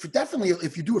doing it for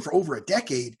if you do it for over a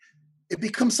decade, it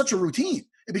becomes such a routine.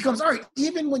 It becomes, all right,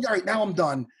 even when, all right, now I'm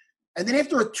done. And then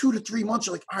after 2 to 3 months,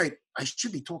 you're like, all right, I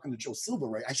should be talking to Joe Silva,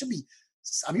 right?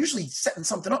 I'm usually setting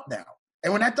something up now.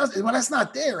 And when that's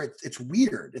not there, it's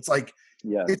weird. It's like,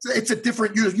 it's a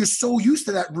different, you're so used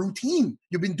to that routine.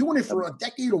 You've been doing it for a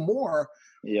decade or more.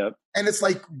 Yep. And it's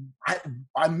like,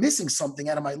 I'm missing something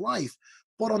out of my life.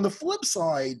 But on the flip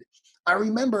side, I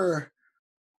remember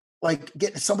like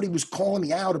somebody was calling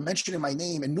me out and mentioning my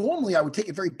name. And normally I would take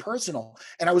it very personal.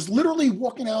 And I was literally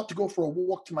walking out to go for a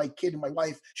walk to my kid and my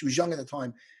wife. She was young at the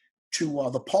time, to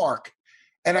the park.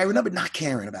 And I remember not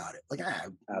caring about it. Like,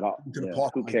 at all. To the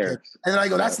park. Who cares? And then I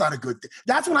go, that's not a good thing.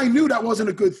 That's when I knew that wasn't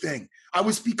a good thing. I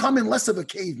was becoming less of a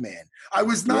caveman. I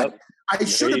was not, I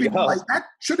should have been like, that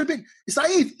should have been,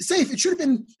 safe. It should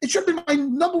have been my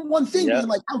number one thing. Being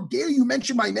like, how dare you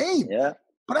mention my name? Yeah.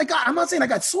 But I'm not saying I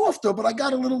got softer, but I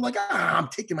got a little like, I'm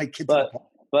taking my kid to the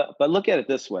park. But look at it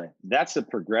this way. That's the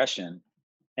progression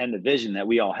and the vision that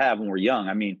we all have when we're young.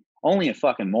 I mean, only a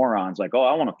fucking morons like, oh,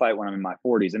 I want to fight when I'm in my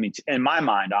 40s. I mean, in my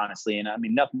mind, honestly, and I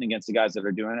mean, nothing against the guys that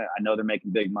are doing it. I know they're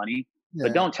making big money,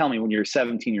 but don't tell me when you're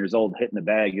 17 years old hitting the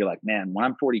bag, you're like, man, when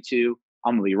I'm 42,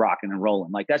 I'm going to be rocking and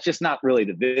rolling. Like, that's just not really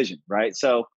the vision, right?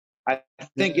 So I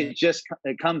think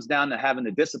it comes down to having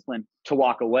the discipline to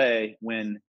walk away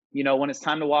when it's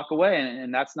time to walk away.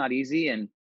 And that's not easy. And,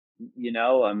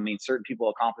 I mean, certain people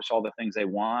accomplish all the things they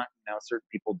want. Certain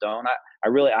people don't.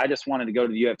 I just wanted to go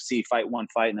to the UFC, fight one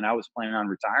fight, and then I was planning on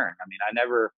retiring. I mean,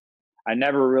 I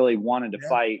never really wanted to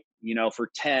fight, for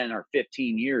 10 or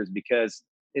 15 years because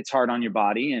it's hard on your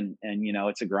body and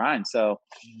it's a grind. So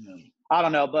I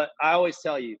don't know, but I always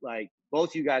tell you, like,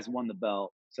 both you guys won the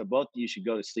belt. So both of you should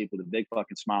go to sleep with a big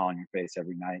fucking smile on your face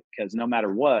every night, because no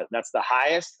matter what, that's the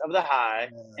highest of the high,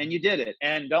 and you did it.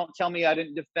 And don't tell me I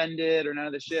didn't defend it or none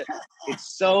of the shit.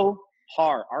 It's so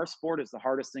hard. Our sport is the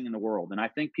hardest thing in the world, and I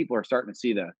think people are starting to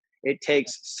see that. It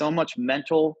takes so much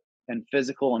mental and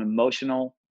physical and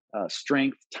emotional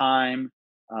strength, time.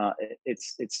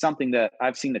 It's something that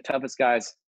I've seen the toughest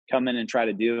guys come in and try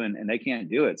to do, and they can't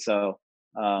do it. So,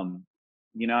 I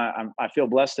feel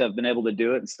blessed to have been able to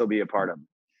do it and still be a part of it.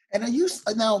 And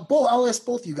I'll ask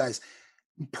both you guys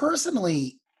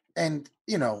personally, and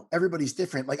everybody's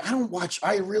different. Like, I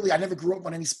never grew up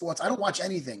on any sports. I don't watch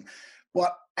anything,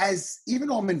 but even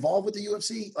though I'm involved with the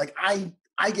UFC, like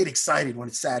I get excited when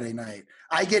it's Saturday night.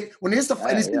 When there's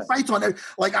fights on there,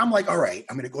 like I'm like, all right,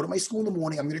 I'm going to go to my school in the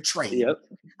morning. I'm going to train. Yep.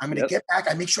 I'm going to get back.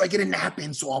 I make sure I get a nap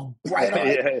in, so I'm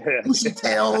bright-eyed,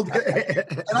 bushy-tailed,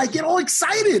 and I get all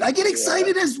excited. I get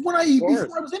excited before I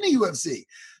was in the UFC.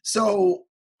 So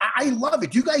I love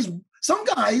it. Some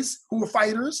guys who are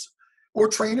fighters or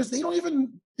trainers, they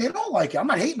don't like it. I'm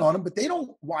not hating on them, but they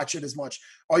don't watch it as much.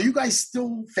 Are you guys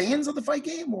still fans of the fight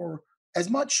game or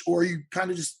as much, or you kind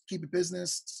of just keep it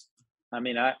business? I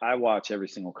mean, I watch every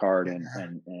single card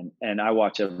and I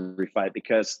watch every fight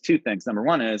because 2 things. Number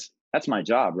one is that's my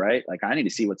job, right? Like, I need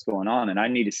to see what's going on and I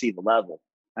need to see the level.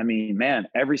 I mean, man,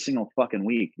 every single fucking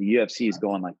week, the UFC is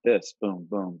going like this. Boom,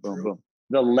 boom, boom, boom.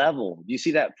 The level. Do you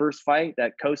see that first fight,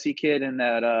 that Kosi kid and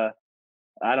that,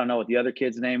 I don't know what the other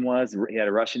kid's name was. He had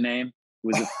a Russian name. It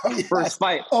was the first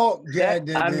fight. Oh, yeah.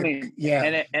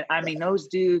 And I mean, those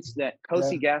dudes that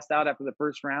Kosi gassed out after the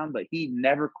first round, but he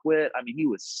never quit. I mean, he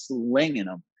was slinging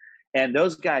them. And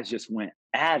those guys just went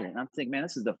at it. And I'm thinking, man,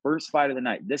 this is the first fight of the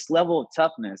night. This level of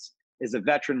toughness is a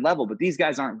veteran level, but these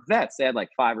guys aren't vets. They had like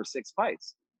 5 or 6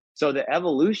 fights. So the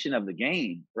evolution of the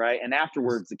game, right? And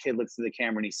afterwards, the kid looks to the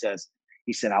camera and he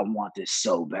said, I want this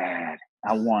so bad.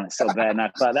 I want it so bad. And I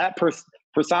thought that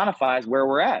personifies where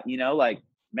we're at, like,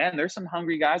 man, there's some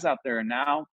hungry guys out there. And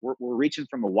now we're reaching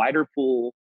from a wider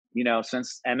pool,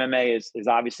 since MMA is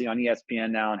obviously on ESPN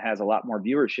now and has a lot more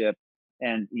viewership.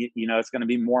 And, it's going to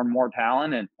be more and more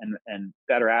talent and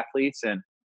better athletes. And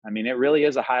I mean, it really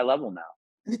is a high level now.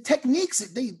 And the techniques,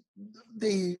 they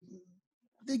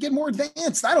get more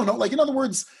advanced. I don't know. Like, in other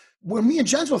words, when me and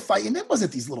Jens were fighting, there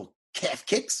wasn't these little calf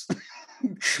kicks.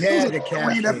 Yeah, the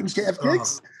calf kicks. Calf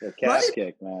kicks. The calf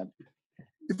kick, man.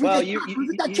 Well,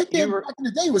 that kick back in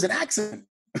the day was an accident.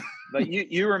 But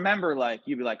you remember, like,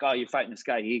 you'd be like, oh, you're fighting this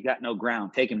guy, he got no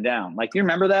ground, take him down. Like, you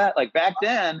remember that? Like, back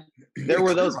then, there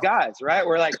were those guys, right?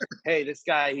 We're like, hey, this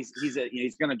guy, he's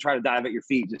going to try to dive at your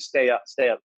feet. Just stay up.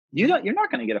 You're not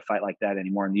going to get a fight like that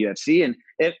anymore in the UFC. And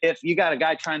if you got a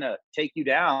guy trying to take you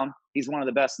down, he's one of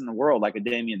the best in the world, like a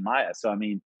Damian Maia. So, I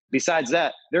mean, besides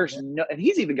that, and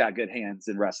he's even got good hands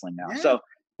in wrestling now. Yeah. So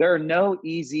there are no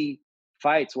easy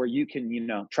fights where you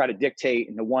can, try to dictate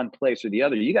into one place or the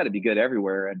other. You got to be good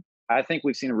everywhere. And I think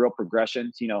we've seen a real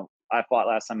progression. I fought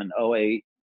last time in 2008,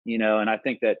 and I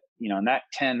think that, in that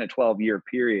 10 to 12 year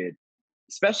period,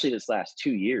 especially this last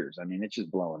 2 years, I mean, it's just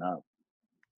blowing up.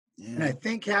 Yeah. And I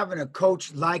think having a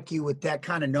coach like you with that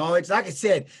kind of knowledge, like I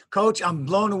said, Coach, I'm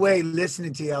blown away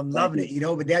listening to you. I'm loving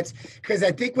it, but that's because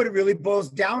I think what it really boils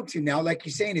down to now, like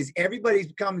you're saying, is everybody's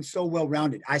becoming so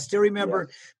well-rounded. I still remember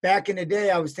back in the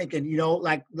day, I was thinking,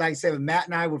 like I said, when Matt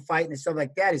and I were fighting and stuff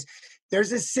like that, is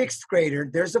there's a sixth grader,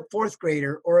 there's a fourth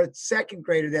grader or a second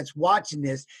grader that's watching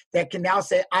this that can now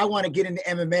say, I want to get into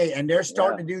MMA. And they're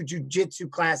starting to do jiu-jitsu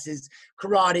classes,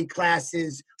 karate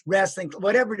classes, wrestling,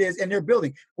 whatever it is, and they're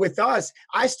building. With us,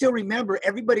 I still remember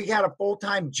everybody had a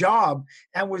full-time job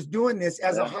and was doing this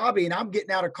as a hobby. And I'm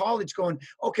getting out of college going,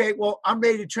 okay, well, I'm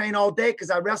ready to train all day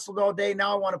because I wrestled all day.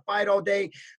 Now I want to fight all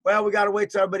day. Well, we got to wait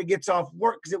till everybody gets off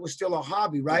work because it was still a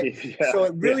hobby, right? So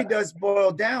it really does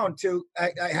boil down to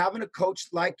having a coach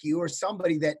like you or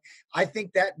somebody that I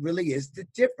think that really is the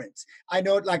difference. I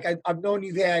know, like I've known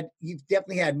you've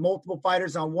definitely had multiple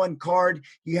fighters on one card.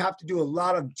 You have to do a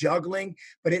lot of juggling,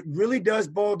 but it really does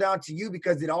boil down to you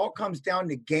because it all comes down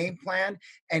to game plan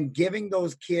and giving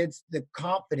those kids the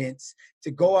confidence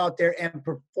to go out there and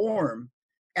perform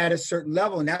at a certain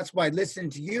level. And that's why listening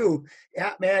to you,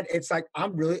 man, it's like,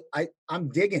 I'm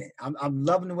digging it. I'm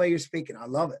loving the way you're speaking. I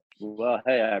love it. Well,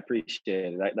 hey, I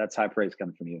appreciate it. That's high praise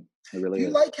coming from you. It really is.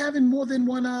 Do you like having more than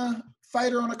one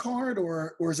fighter on a card,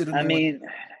 or is it? I mean,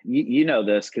 you know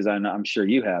this because I'm sure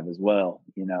you have as well.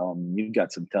 You've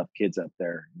got some tough kids up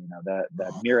there. That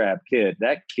Mirab kid.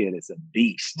 That kid is a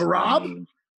beast. Rob. I mean,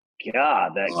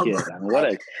 God, that kid. I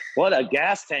mean, what a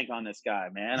gas tank on this guy,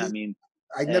 man. I mean,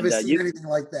 I've never seen anything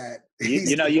like that.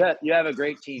 You have a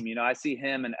great team. I see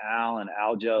him and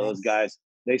Aljo, those guys.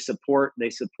 They support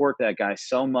that guy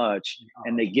so much,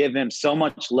 and they give him so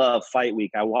much love. Fight week,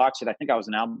 I watched it. I think I was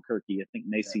in Albuquerque. I think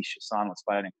Macy Chiasson was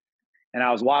fighting, and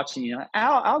I was watching.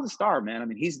 Al's a star, man. I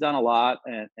mean, he's done a lot,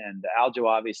 and Aljo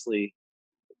obviously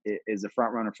is a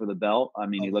front runner for the belt. I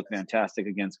mean, he looked fantastic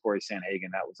against Corey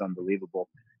Sandhagen. That was unbelievable.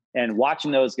 And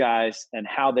watching those guys and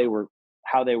how they were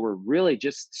really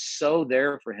just so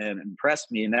there for him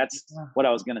impressed me. And that's what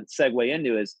I was going to segue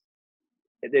into is.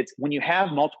 It's when you have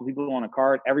multiple people on a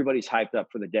card, everybody's hyped up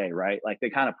for the day, right? Like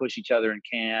they kind of push each other in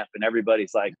camp and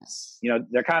everybody's like,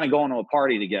 they're kind of going to a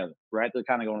party together, right? They're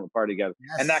kind of going to a party together.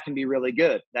 And that can be really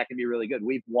good.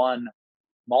 We've won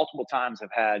multiple times,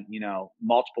 have had,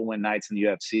 multiple win nights in the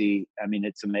UFC. I mean,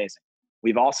 it's amazing.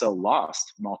 We've also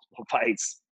lost multiple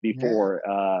fights before.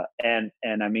 And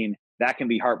I mean, that can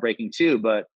be heartbreaking too,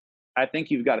 but I think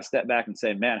you've got to step back and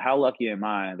say, man, how lucky am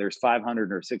I? There's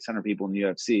 500 or 600 people in the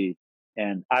UFC.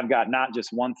 And I've got not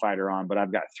just one fighter on, but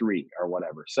I've got 3 or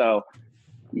whatever. So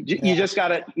you just got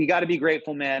to be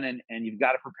grateful, man. And you've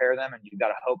got to prepare them and you've got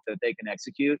to hope that they can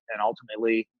execute. And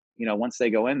ultimately, once they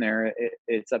go in there,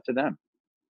 it's up to them.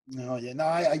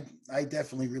 I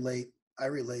definitely relate. I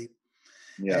relate.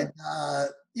 Yeah.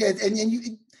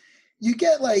 And you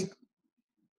get like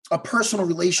a personal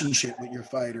relationship with your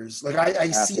fighters. Like I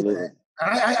see that.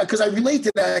 Because I relate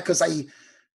to that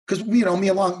because me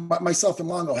and myself and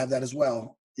Longo have that as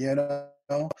well.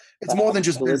 It's more than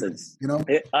just business.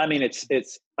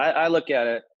 I look at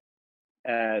it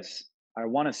as I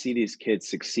want to see these kids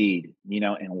succeed,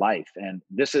 in life, and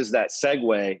this is that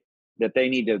segue that they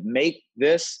need to make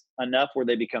this enough where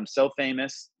they become so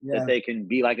famous that they can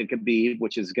be like a Khabib,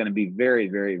 which is going to be very,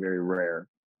 very, very rare.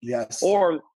 Yes.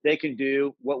 Or they can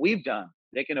do what we've done.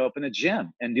 They can open a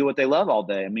gym and do what they love all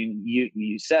day. I mean,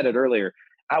 you said it earlier.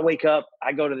 I wake up,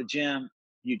 I go to the gym,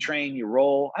 you train, you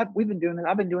roll. I've been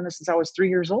doing this since I was 3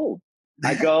 years old.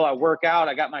 I go, I work out,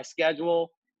 I got my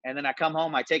schedule, and then I come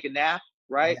home, I take a nap,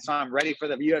 right? So I'm ready for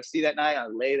the UFC that night. I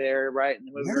lay there, right, in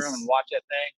the movie room and watch that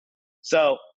thing.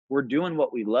 So we're doing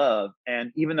what we love.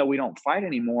 And even though we don't fight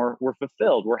anymore, we're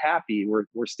fulfilled. We're happy.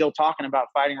 We're still talking about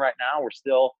fighting right now.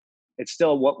 It's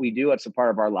still what we do. It's a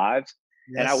part of our lives.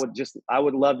 And I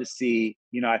would love to see,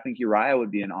 I think Uriah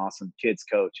would be an awesome kids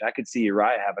coach. I could see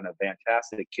Uriah having a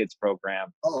fantastic kids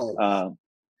program.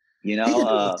 He could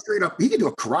do straight up. He could do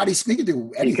a karate. He could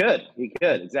do anything. He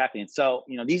could exactly. And so,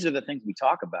 these are the things we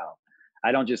talk about.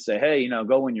 I don't just say, hey,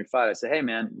 go win your fight. I say, hey,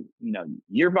 man,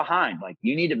 you're behind. Like,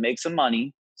 you need to make some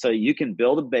money so you can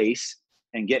build a base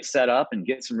and get set up and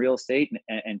get some real estate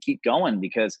and keep going,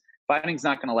 because fighting's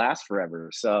not going to last forever.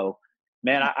 So,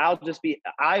 man,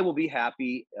 I will be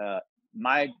happy.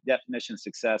 My definition of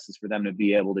success is for them to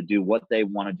be able to do what they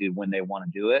want to do when they want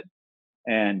to do it.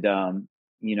 And, and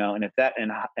if that,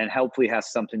 and hopefully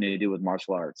has something to do with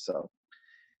martial arts. So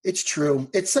it's true.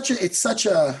 It's such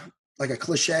a like a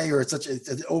cliche, or it's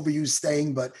an overused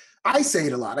saying, but I say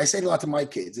it a lot. I say it a lot to my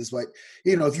kids. It's like,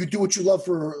 if you do what you love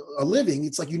for a living,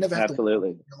 it's like you never have to work in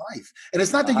your life. And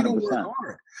it's not that 100%. You don't work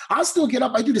hard. I'll still get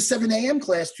up. I do the 7 a.m.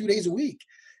 class 2 days a week.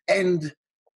 And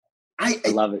I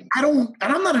love it. And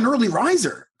I'm not an early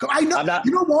riser. I know.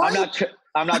 You know why?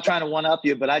 I'm not trying to one up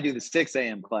you, but I do the 6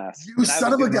 a.m. class. You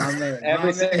son of a gun.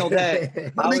 Every single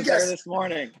day. I was there this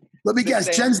morning. Let me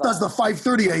guess. Jens does the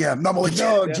 5:30 a.m. No,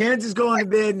 Jens is going to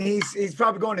bed, and he's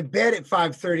probably going to bed at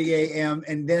 5:30 a.m.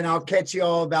 And then I'll catch you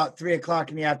all about 3 o'clock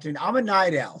in the afternoon. I'm a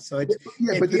night owl, so if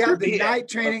you have the night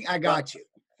training, I got you.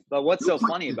 But what's so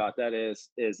funny about that is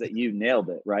that you nailed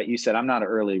it, right? You said I'm not an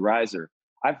early riser.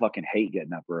 I fucking hate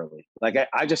getting up early. Like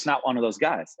I just not one of those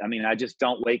guys. I mean, I just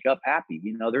don't wake up happy.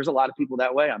 There's a lot of people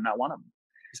that way. I'm not one of them.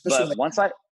 Especially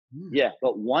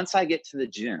but once I get to the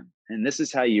gym, and this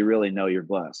is how you really know you're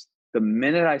blessed. The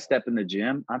minute I step in the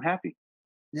gym, I'm happy.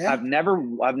 Yeah. I've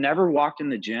never walked in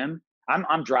the gym.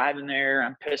 I'm driving there.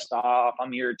 I'm pissed off.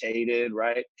 I'm irritated.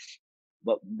 Right.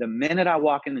 But the minute I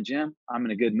walk in the gym, I'm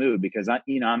in a good mood, because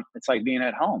it's like being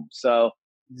at home. So,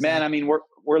 man, I mean,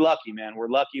 we're lucky, man. We're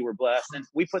lucky. We're blessed. And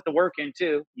we put the work in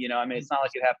too. It's not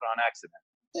like it happened on accident.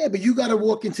 Yeah, but you got to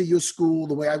walk into your school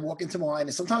the way I walk into mine.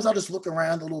 And sometimes I'll just look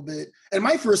around a little bit. And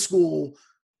my first school,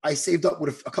 I saved up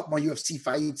with a couple more UFC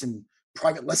fights and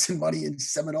private lesson money and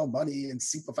seminar money and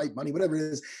super fight money, whatever it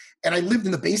is. And I lived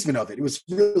in the basement of it. It was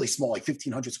really small, like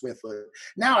 1,500 square foot.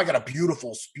 Now I got a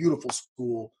beautiful, beautiful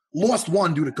school. Lost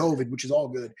one due to COVID, which is all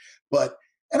good.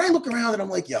 And I look around and I'm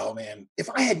like, yo, man, if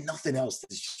I had nothing else,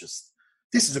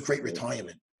 this is a great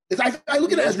retirement. I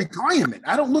look at it as retirement.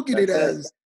 I don't look at it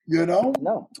as,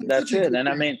 No, that's it. And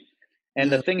I mean,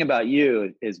 the thing about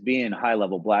you is being a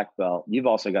high-level black belt, you've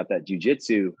also got that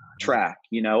jiu-jitsu track,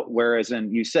 whereas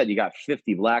you said you got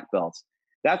 50 black belts.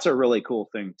 That's a really cool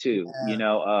thing too.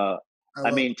 Yeah.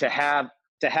 I mean, to have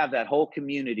that whole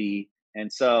community and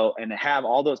to have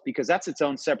all those, because that's its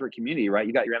own separate community, right?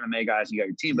 You got your MMA guys, you got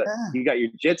your team, but you got your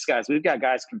jiu-jitsu guys. We've got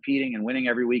guys competing and winning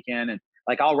every weekend. And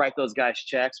like, I'll write those guys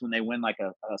checks when they win like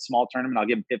a small tournament. I'll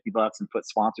give them $50 and put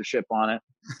sponsorship on it.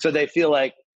 So they feel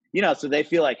like,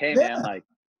 hey man, like,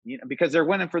 because they're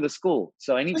winning for the school.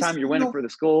 So anytime you're winning for the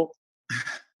school.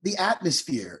 The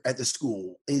atmosphere at the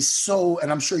school is so,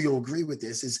 and I'm sure you'll agree with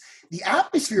this, is the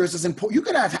atmosphere is as important. You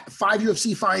could have 5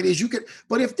 UFC fighters,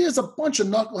 but if there's a bunch of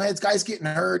knuckleheads, guys getting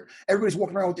hurt, everybody's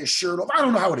walking around with their shirt off. I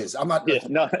don't know how it is. I'm not.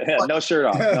 No shirt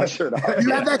off. No shirt off.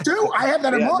 You have that too? I have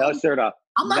that in mine. No shirt off.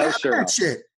 I'm not having that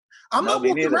shit. I'm not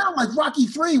walking around like Rocky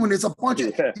III when there's a bunch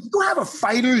of. If you have a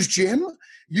fighter's gym,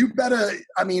 you better.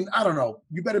 I mean, I don't know.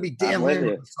 You better be Dan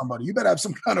Lambert with somebody. You better have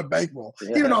some kind of bankroll.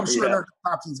 Yeah, even though I'm sure American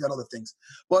Top Team's got other things.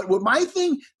 But with my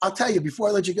thing, I'll tell you before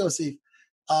I let you go, Steve.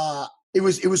 It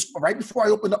was right before I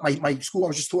opened up my school I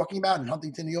was just talking about in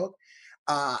Huntington, New York.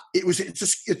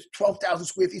 It's 12,000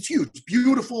 square feet. It's huge, it's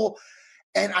beautiful,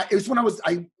 and it was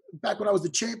back when I was the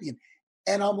champion,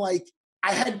 and I'm like.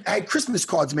 I had Christmas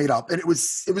cards made up, and it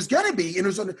was gonna be, and it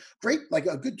was on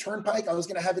a good turnpike. I was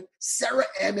gonna have it Serra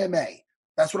MMA.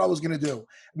 That's what I was gonna do.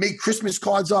 Made Christmas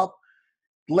cards up.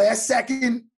 Last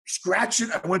second, scratch it.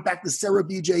 I went back to Serra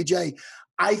BJJ.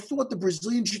 I thought the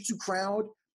Brazilian Jiu-Jitsu crowd,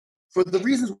 for the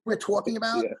reasons we're talking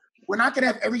about, we're not gonna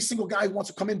have every single guy who wants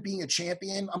to come in being a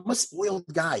champion. I'm a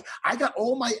spoiled guy. I got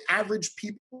all my average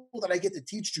people that I get to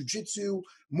teach Jiu-Jitsu,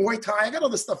 Muay Thai. I got all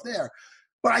the stuff there.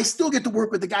 But I still get to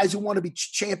work with the guys who want to be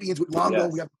champions with Longo.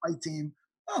 Yes. We have a fight team.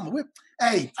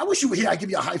 Hey, I wish you were here. I'd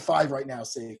give you a high five right now,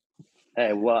 see.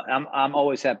 Hey, well, I'm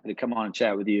always happy to come on and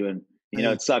chat with you. And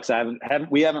it sucks.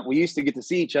 We used to get to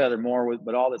see each other more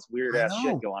but all this weird ass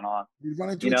shit going on. We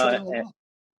run into each other.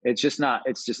 It's just not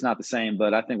the same.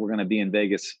 But I think we're going to be in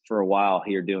Vegas for a while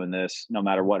here doing this, no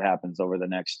matter what happens over the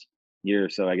next year or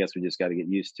so. I guess we just got to get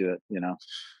used to it,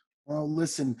 Well,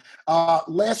 listen,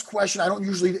 last question. I don't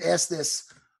usually ask this.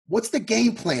 What's the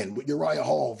game plan with Uriah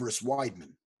Hall versus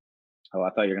Weidman? Oh, I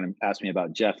thought you were going to ask me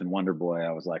about Jeff and Wonder Boy.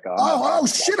 I was like, oh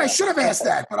shit! I should have asked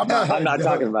that, but I'm not. I'm not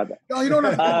talking about that. No, you don't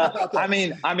have to talk about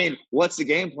that. I mean, what's the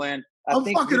game plan? I'm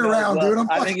fucking around, dude.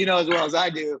 I think you know as well as I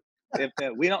do. If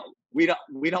we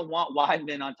don't want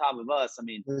Weidman on top of us. I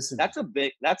mean, Listen. that's a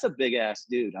big ass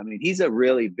dude. I mean, he's a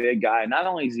really big guy. Not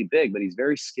only is he big, but he's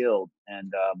very skilled,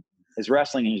 and his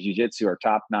wrestling and his jiu-jitsu are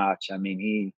top notch. I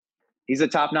mean, he's a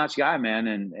top notch guy, man,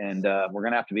 and we're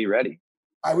gonna have to be ready.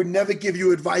 I would never give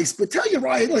you advice, but tell you,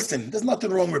 Ryan, listen, there's nothing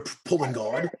wrong with pulling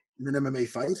guard in an MMA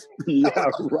fight. Yeah,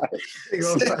 right.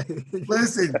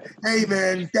 Listen, hey,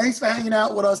 man, thanks for hanging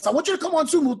out with us. I want you to come on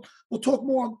soon. We'll talk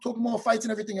more fights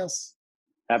and everything else.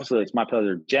 Absolutely. It's my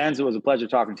pleasure. Jens, it was a pleasure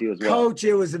talking to you as well. Coach,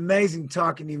 it was amazing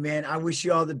talking to you, man. I wish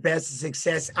you all the best of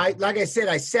success. Like I said,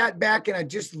 I sat back and I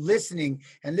just listening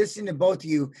to both of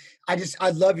you. I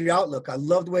love your outlook. I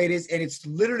love the way it is. And it's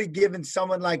literally given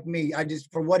someone like me,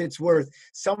 for what it's worth,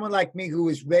 someone like me who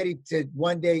is ready to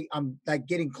one day, I'm like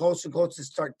getting closer and closer to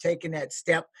start taking that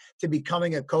step to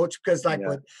becoming a coach. Because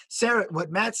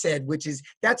what Matt said, which is,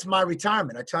 that's my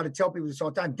retirement. I try to tell people this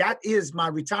all the time. That is my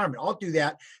retirement. I'll do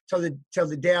that till the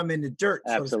day I'm in the dirt,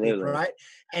 so Absolutely. to speak, right?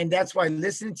 And that's why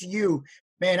listening to you,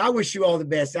 man, I wish you all the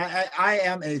best. I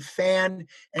am a fan,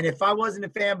 and if I wasn't a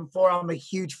fan before, I'm a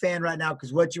huge fan right now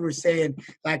because what you were saying,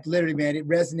 like literally, man, it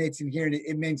resonates in hearing it.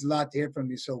 It means a lot to hear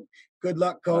from you. So good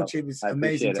luck, Coach. It was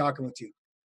amazing talking with you.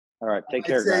 All right, take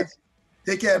care, guys.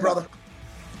 Take care, brother.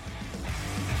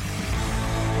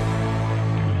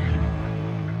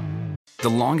 The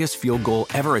longest field goal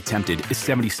ever attempted is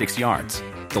 76 yards.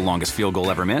 The longest field goal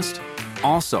ever missed?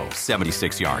 Also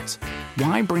 76 yards.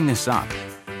 Why bring this up?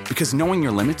 Because knowing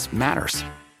your limits matters,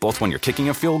 both when you're kicking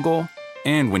a field goal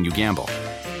and when you gamble.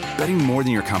 Betting more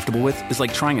than you're comfortable with is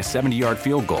like trying a 70-yard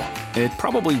field goal. It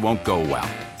probably won't go well.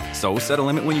 So set a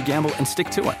limit when you gamble and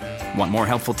stick to it. Want more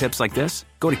helpful tips like this?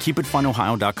 Go to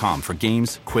keepitfunohio.com for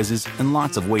games, quizzes, and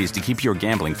lots of ways to keep your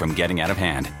gambling from getting out of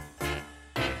hand.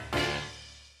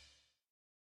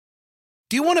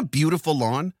 Do you want a beautiful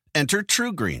lawn? Enter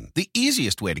TruGreen, the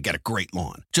easiest way to get a great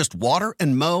lawn. Just water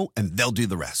and mow, and they'll do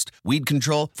the rest. Weed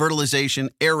control, fertilization,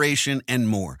 aeration, and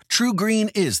more.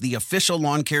 TruGreen is the official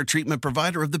lawn care treatment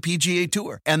provider of the PGA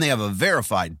Tour, and they have a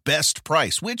verified best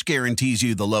price, which guarantees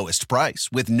you the lowest price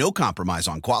with no compromise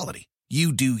on quality.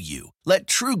 You do you. Let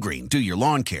TruGreen do your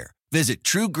lawn care. Visit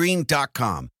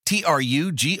TruGreen.com,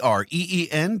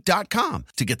 TruGreen.com,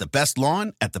 to get the best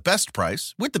lawn at the best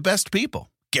price with the best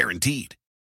people. Guaranteed.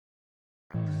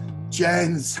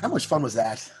 Jens, how much fun was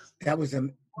that? That was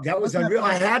unreal.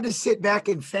 I had to sit back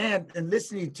and fan and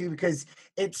listen to you two because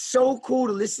it's so cool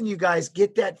to listen to you guys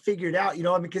get that figured out,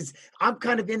 because I'm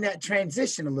kind of in that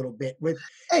transition a little bit with,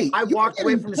 I walked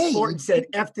away from the sport and said,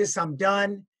 F this, I'm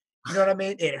done. You know what I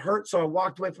mean? It hurt. So I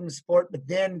walked away from the sport, but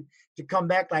then to come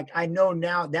back, I know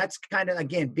now that's kind of,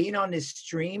 again, being on this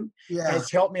stream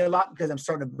has helped me a lot because I'm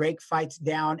starting to break fights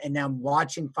down and now I'm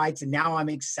watching fights and now I'm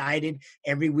excited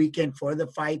every weekend for the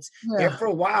fights. There for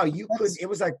a while, it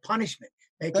was like punishment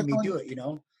making me do it,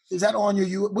 Is that on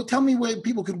well, tell me where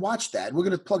people could watch that. We're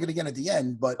going to plug it again at the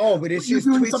end, but. Oh, but it's just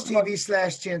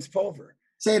Twitch.tv/Jens Pulver.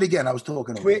 Say it again. I was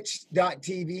talking.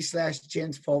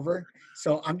 Twitch.tv/Jens Pulver.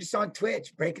 So I'm just on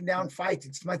Twitch breaking down fights.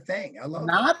 It's my thing. I love it.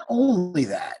 Not only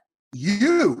that,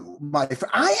 you, my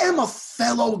friend, I am a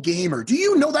fellow gamer. Do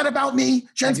you know that about me,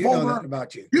 Jens Pulver? I know that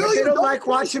about you. You don't like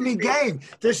watching me game.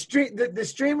 The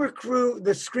streamer crew,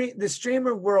 the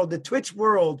streamer world, the Twitch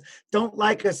world don't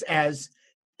like us as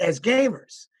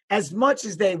gamers as much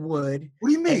as they would. What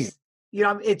do you mean?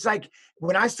 It's like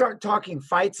when I start talking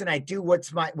fights and I do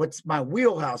what's my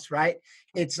wheelhouse, right?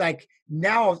 It's like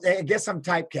now I guess I'm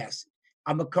typecasted.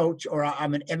 I'm a coach or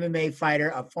I'm an MMA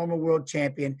fighter, a former world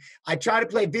champion. I try to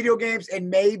play video games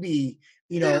and maybe,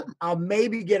 I'll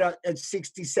maybe get a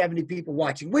 60, 70 people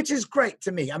watching, which is great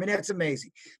to me. I mean, that's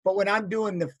amazing. But when I'm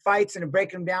doing the fights and I'm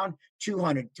breaking them down,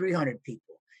 200, 300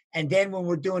 people. And then when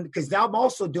we're doing, because now I'm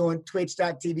also doing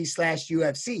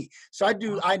twitch.tv/UFC. So I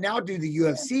now do the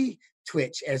UFC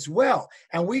Twitch as well.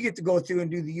 And we get to go through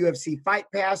and do the UFC Fight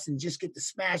Pass and just get to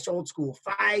smash old school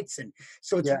fights. And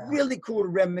so it's really cool to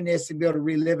reminisce and be able to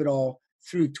relive it all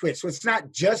through Twitch. So it's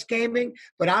not just gaming,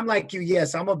 but I'm like you.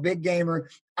 Yes, I'm a big gamer.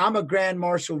 I'm a Grand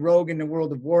Marshal rogue in the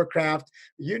world of Warcraft.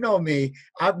 You know me.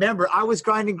 I remember I was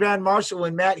grinding Grand Marshal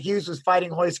when Matt Hughes was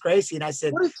fighting Hoist Gracie, and I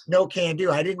said, no can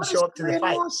do. I didn't show up to the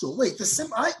fight. Marshal? Wait, the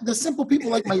simple people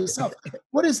like myself.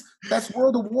 That's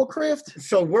World of Warcraft?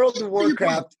 So World of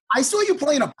Warcraft. I saw you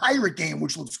playing a pirate game,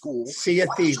 which looks cool. Sea of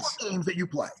Thieves. What games that you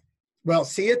play? Well,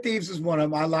 Sea of Thieves is one of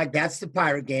them. I like. That's the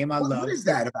pirate game. I love. What is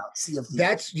that about Sea of Thieves?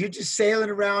 That's you're just sailing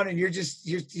around and you're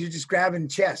just grabbing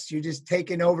chests. You're just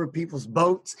taking over people's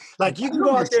boats. Like you can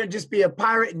go out there and just be a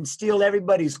pirate and steal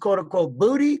everybody's quote unquote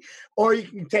booty, or you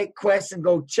can take quests and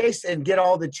go chase and get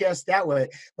all the chests that way.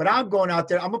 But I'm going out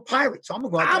there. I'm a pirate, so I'm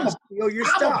gonna go out there and steal your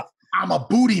stuff. I'm a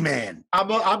booty man.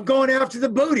 I'm going after the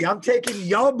booty. I'm taking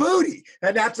your booty,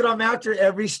 and that's what I'm after.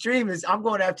 Every stream is I'm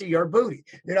going after your booty.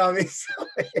 You know what I mean?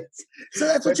 So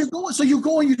that's what you're going. So you're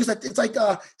going. You just it's like.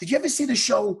 Did you ever see the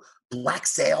show Black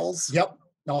Sails? Yep.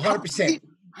 No, 100%.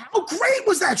 How great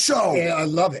was that show? Yeah, I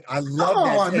love it. I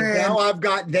love that. And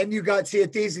now then you got Sea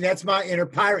of Thieves, and that's my inner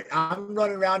pirate. I'm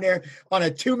running around there on a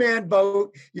 2-man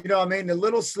boat. You know what I mean? The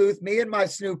little sleuth, me and my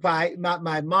Snoop Pie,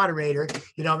 my moderator,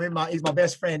 you know what I mean? He's my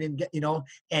best friend, and you know,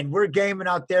 and we're gaming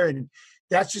out there, and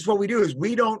that's just what we do is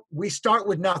we start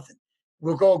with nothing.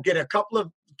 We'll go get a couple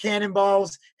of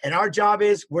cannonballs, and our job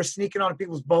is we're sneaking on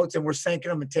people's boats and we're sinking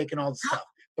them and taking all the stuff.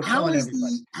 How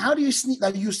do you sneak?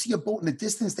 Like you see a boat in the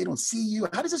distance, they don't see you.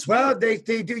 How does this work? Well, they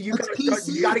do. You got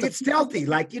to get stealthy.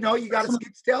 Like, you know, you got to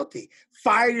get stealthy.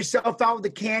 Fire yourself out with the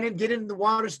cannon, get into the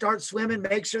water, start swimming,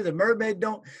 make sure the mermaid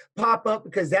don't pop up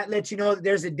because that lets you know that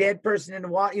there's a dead person in the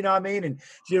water, you know what I mean? And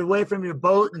you're away from your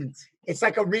boat and it's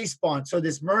like a respawn. So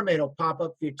this mermaid will pop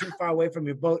up if you're too far away from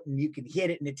your boat and you can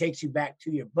hit it and it takes you back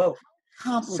to your boat.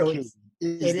 Complicated.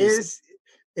 So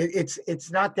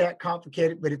it's not that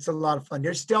complicated, but it's a lot of fun.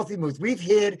 There's stealthy moves.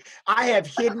 I have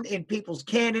hidden in people's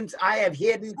cannons. I have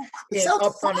hidden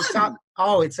up on the top.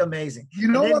 Oh, it's amazing. You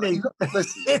know what?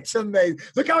 Listen. It's amazing.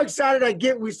 Look how excited I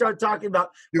get when we start talking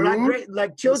about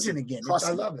like children again.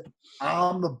 I love it.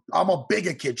 I'm a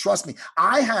bigger kid. Trust me.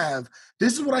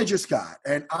 This is what I just got,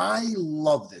 and I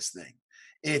love this thing.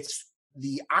 It's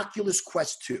the Oculus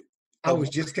Quest 2. I was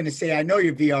just going to say, I know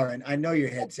your VR and I know your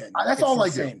headset. That's all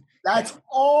insane. I do. That's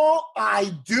all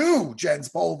I do, Jens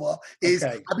Pova.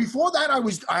 Before that,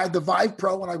 I had the Vive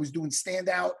Pro and I was doing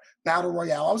standout battle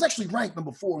royale. I was actually ranked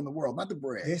number 4 in the world, not the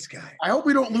brag. This guy. I hope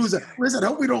we don't lose it. Listen, I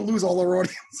hope we don't lose all our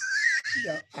audience.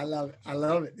 Yeah, I love it. I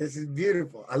love it. This is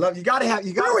beautiful. I love it. You got to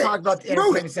talk about the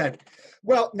entertainment side.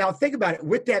 Well, now think about it.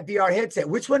 With that VR headset,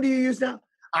 which one do you use now?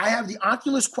 I have the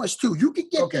Oculus Quest 2. You can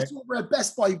get this over at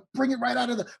Best Buy. Break it out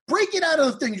of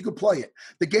the thing. You can play it.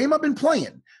 The game I've been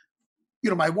playing, you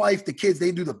know, my wife, the kids,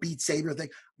 they do the Beat Saber thing.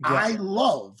 Yeah. I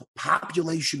love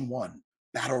Population 1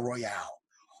 Battle Royale.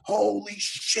 Holy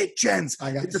shit, Jens.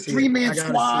 It's a 3-man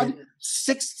squad,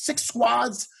 six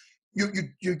squads.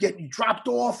 You get dropped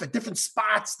off at different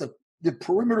spots. The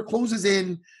perimeter closes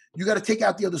in. You got to take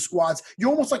out the other squads. You're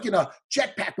almost like in a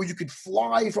jetpack where you could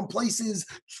fly from places,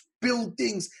 build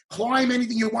things, climb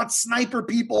anything you want, sniper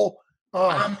people.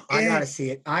 Oh, I got to see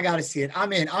it.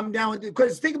 I'm in. I'm down with it.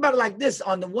 Because think about it like this.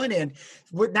 On the one end,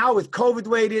 now with COVID the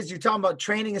way it is, you're talking about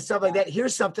training and stuff like that.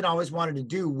 Here's something I always wanted to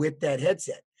do with that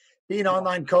headset. Be an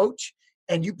online coach,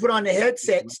 and you put on the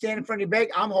headset, stand in front of your bag.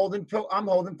 I'm holding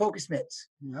focus mitts.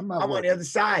 I'm on the other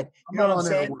side. You know what I'm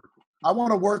saying? I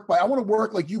want to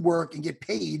work like you work and get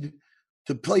paid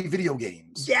to play video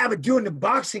games. Yeah, but doing the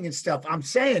boxing and stuff, I'm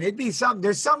saying it'd be something.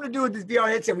 There's something to do with this VR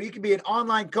headset where you can be an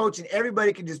online coach and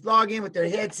everybody can just log in with their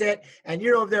headset and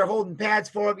you're over there holding pads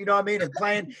for them, you know what I mean, and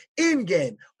playing in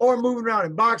game or moving around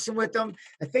and boxing with them.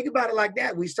 And think about it like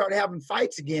that. We start having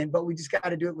fights again, but we just got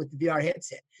to do it with the VR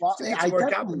headset. Well, I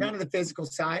work out, but none of the physical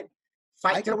side.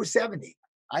 Fight till we're 70.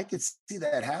 I could see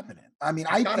that happening. I mean,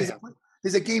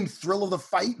 there's a game, Thrill of the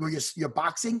Fight, where you're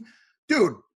boxing.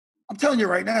 Dude, I'm telling you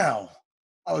right now,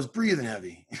 I was breathing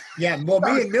heavy. Yeah, well,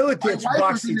 me and Militich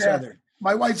boxed each other.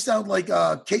 My wife sounded like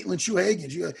Caitlin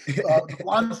Schuhagen. She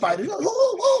blonde fighter.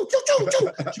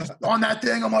 She's on that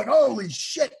thing. I'm like, holy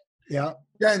shit. Yeah.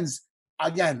 Jens,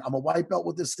 again, I'm a white belt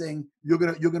with this thing. You're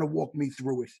gonna walk me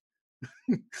through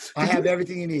it. I have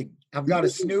everything you need. I've got a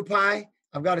Snoop Pie.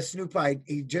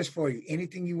 Just for you.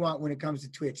 Anything you want when it comes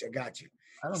to Twitch, I got you.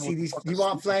 See these? You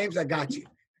want flames? I got you.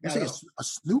 You say a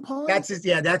Snoop Pie?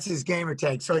 That's his gamer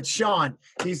tag. So it's Sean.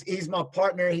 He's my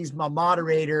partner. He's my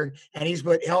moderator, and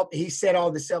he set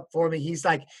all this up for me. He's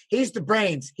the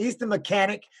brains. He's the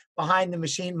mechanic behind the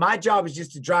machine. My job is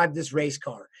just to drive this race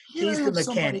car. He's the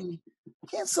mechanic.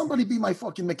 Can't somebody be my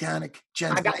fucking mechanic,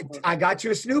 Jen? I got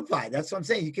you a Snoop Pie. That's what I'm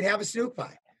saying. You can have a Snoop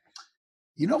Pie.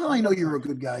 You know how I know you're a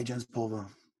good guy, Jens Pulver?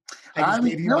 I just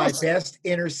gave you my best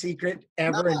inner secret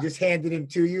ever and just handed him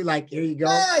to you. Like, here you go.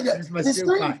 There's my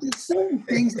Snoop Pie. There's certain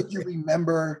things that you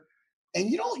remember,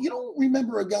 and you don't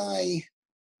remember a guy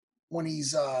when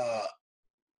he's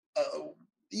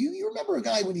you remember a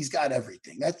guy when he's got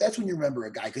everything. That's when you remember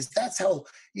a guy, because that's how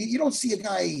you don't see a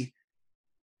guy.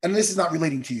 And this is not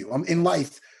relating to you. In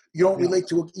life, you don't relate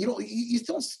to you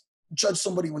don't judge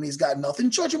somebody when he's got nothing.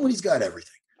 Judge him when he's got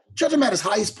everything. Judge him at his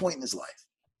highest point in his life.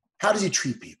 How does he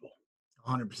treat people?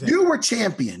 100%. You were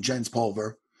champion, Jens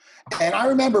Pulver. And I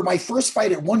remember my first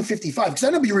fight at 155, because I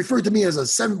know you referred to me as a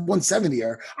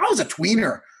 170er. I was a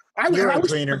tweener. I was a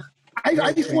tweener. I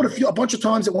fought a bunch of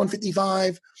times at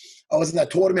 155. I was in that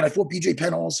tournament. I fought BJ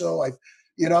Penn also.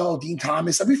 Dean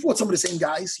Thomas. We fought some of the same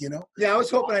guys, Yeah, I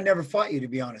was hoping I never fought you, to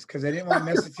be honest, because I didn't want to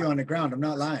mess with you on the ground. I'm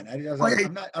not lying.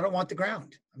 I don't want the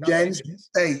ground. Jens,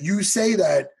 hey, you say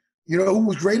that, who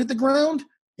was great at the ground?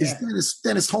 Is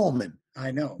Dennis Holman. I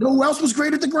know. You know who else was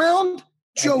great at the ground?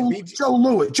 John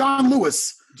Lewis. John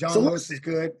Lewis is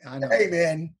good. I know. Hey,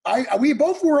 man, we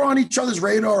both were on each other's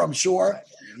radar, I'm sure.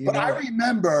 But I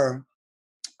remember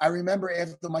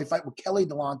after my fight with Kelly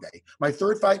Delonte, my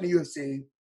third fight in the UFC,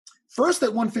 first at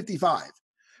 155.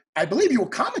 I believe you were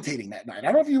commentating that night. I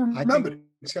don't know if you remember.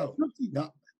 So, no.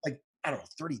 I don't know,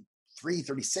 33,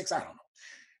 36, I don't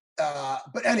know.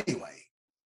 But anyway,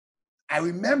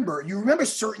 you remember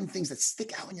certain things that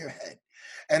stick out in your head.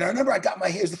 And I remember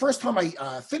it was the first time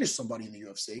I finished somebody in the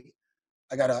UFC.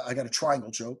 I got a triangle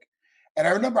choke. And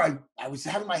I remember I was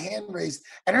having my hand raised,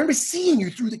 and I remember seeing you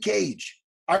through the cage.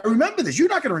 I remember this. You're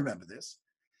not going to remember this.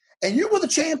 And you were the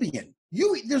champion.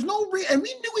 There's no and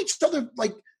we knew each other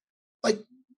like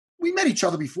we met each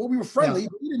other before. We were friendly,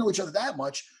 but we didn't know each other that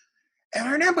much. And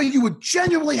I remember you were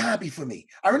genuinely happy for me.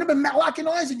 I remember locking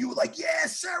eyes, and you were like, "Yeah,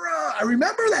 Sarah." I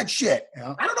remember that shit.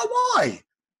 Yeah. I don't know why,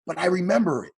 but I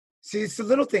remember it. See, it's the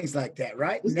little things like that,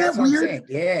 right? Isn't that weird?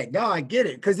 Yeah, no, I get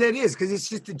it. Because it's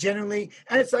just and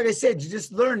it's like I said, you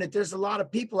just learn that there's a lot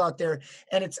of people out there.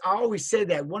 And I always say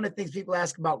that one of the things people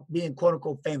ask about being quote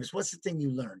unquote famous, what's the thing you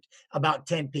learned about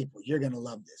 10 people? You're going to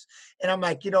love this. And I'm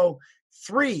like,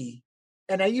 3,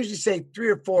 and I usually say 3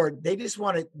 or 4,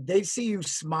 they see you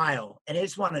smile and they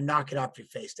just want to knock it off your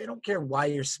face. They don't care why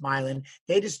you're smiling.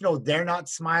 They just know they're not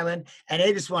smiling and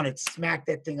they just want to smack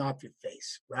that thing off your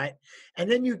face, right?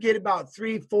 And then you get about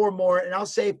 3, 4 more, and I'll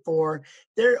say 4.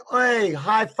 They're, hey,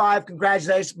 high five,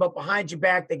 congratulations, but behind your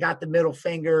back, they got the middle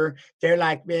finger. They're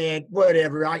like, man,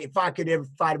 whatever. If I could ever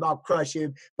fight him, I'll crush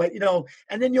him. But,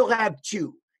 and then you'll have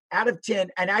 2. Out of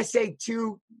 10, and I say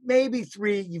 2, maybe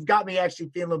 3, you've got me actually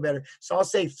feeling a little better. So I'll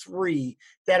say 3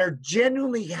 that are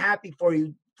genuinely happy for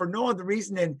you for no other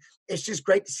reason than it's just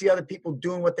great to see other people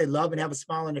doing what they love and have a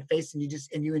smile on their face, and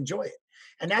you enjoy it.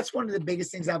 And that's one of the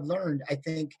biggest things I've learned, I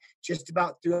think, just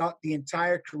about throughout the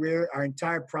entire career, our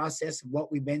entire process of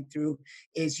what we've been through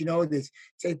is,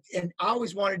 and I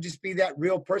always wanted to just be that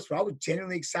real person. I was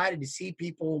genuinely excited to see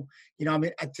people,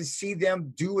 to see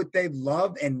them do what they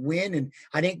love and win. And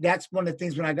I think that's one of the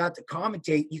things when I got to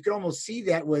commentate, you could almost see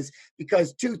that was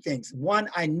because 2 things. One,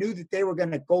 I knew that they were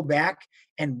going to go back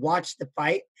and watch the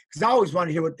fight, because I always wanted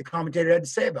to hear what the commentator had to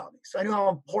say about me. So I knew how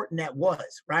important that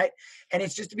was, right? And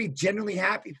it's just to be genuinely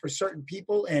happy for certain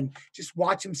people and just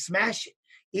watch them smash it.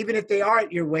 Even if they are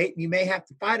at your weight, you may have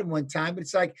to fight him one time, but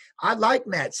it's like, I like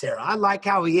Matt Serra. I like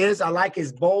how he is. I like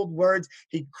his bold words.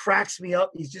 He cracks me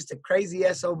up. He's just a crazy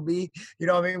SOB,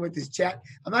 with his chat.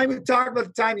 I'm not even talking about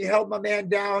the time you held my man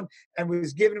down and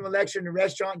was giving him a lecture in the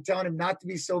restaurant and telling him not to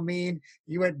be so mean.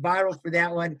 You went viral for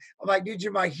that one. I'm like, dude,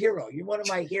 you're my hero. You're one of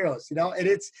my heroes,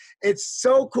 and it's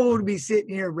so cool to be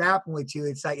sitting here rapping with you.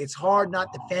 It's like, it's hard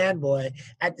not to fanboy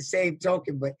at the same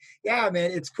token, but yeah,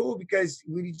 man, it's cool because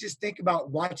when you just think about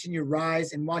watching your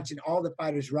rise and watching all the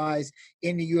fighters rise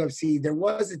in the UFC, there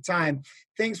was a time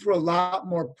things were a lot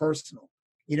more personal.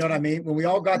 You know what I mean? When we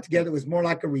all got together, it was more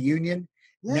like a reunion.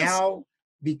 Yes. Now,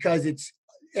 because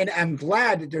and I'm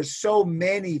glad that there's so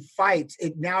many fights,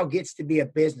 it now gets to be a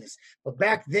business. But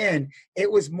back then,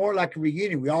 it was more like a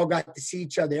reunion. We all got to see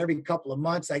each other every couple of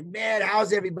months. Like, man,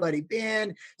 how's everybody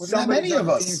been? Wasn't that many of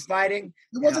us fighting?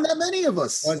 There wasn't that many of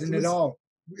us. Wasn't at all.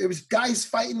 It was guys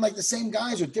fighting like the same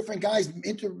guys or different guys.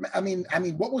 I mean,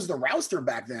 what was the roster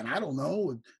back then? I don't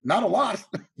know. Not a lot.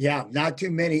 Yeah, not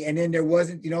too many. And then there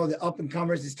wasn't, the up and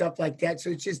comers and stuff like that. So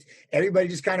it's just everybody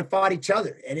just kind of fought each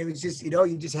other, and it was just, you're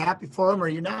just happy for them or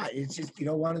you're not. It's just,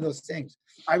 one of those things.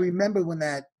 I remember when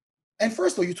and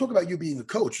first of all, you talk about you being a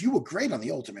coach. You were great on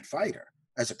The Ultimate Fighter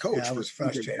as a coach. Yeah, I was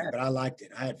frustrated, but I liked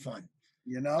it. I had fun.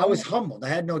 I was humbled. I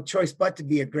had no choice but to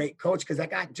be a great coach because I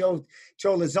got Joe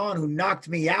Lauzon, who knocked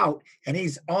me out, and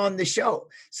he's on the show.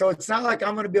 So it's not like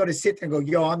I'm going to be able to sit there and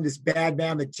go, yo, I'm this bad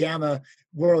man, the JAMA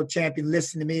world champion.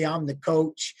 Listen to me. I'm the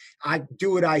coach. I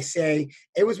do what I say.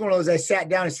 It was one of those, I sat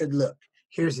down and said, look,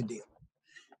 here's the deal.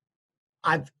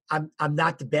 I'm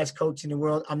not the best coach in the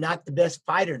world. I'm not the best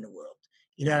fighter in the world.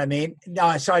 You know what I mean?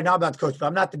 No, sorry, not about the coach, but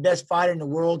I'm not the best fighter in the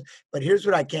world. But here's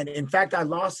what I can. In fact, I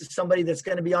lost to somebody that's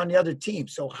going to be on the other team.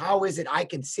 So how is it I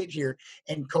can sit here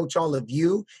and coach all of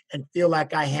you and feel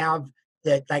like I have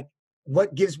that, like,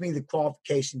 what gives me the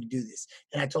qualification to do this?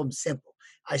 And I told him simple.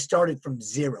 I started from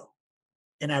zero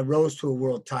and I rose to a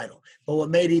world title. But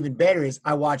what made it even better is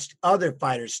I watched other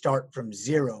fighters start from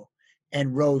zero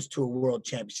and rose to a world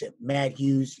championship. Matt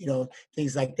Hughes, you know,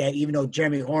 things like that. Even though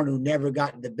Jeremy Horn, who never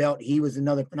got the belt, he was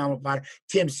another phenomenal fighter.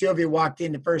 Tim Sylvia walked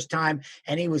in the first time,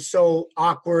 and he was so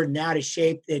awkward and out of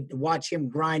shape that to watch him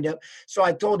grind up. So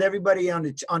I told everybody on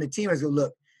the team, I said,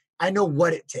 look, I know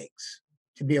what it takes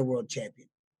to be a world champion.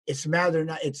 It's a matter of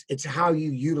not, it's how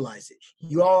you utilize it.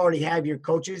 You already have your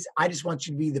coaches. I just want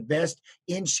you to be the best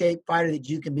in shape fighter that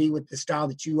you can be with the style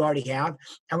that you already have,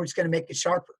 and we're just going to make it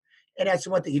sharper. And that's the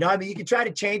one thing, you know, I mean, you can try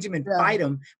to change them and fight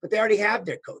them, but they already have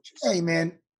their coaches. Hey,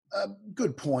 man,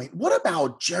 good point. What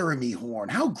about Jeremy Horn?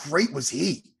 How great was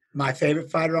he? My favorite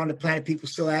fighter on the planet. People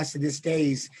still ask to this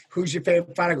day is, who's your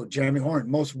favorite fighter? I go, Jeremy Horn,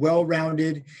 most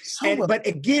well-rounded. But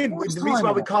again, the reason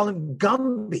why we call him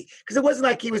Gumby, because it wasn't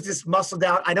like he was just muscled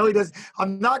out. I know he does.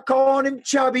 I'm not calling him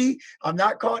chubby. I'm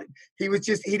not calling. He was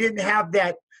just, he didn't have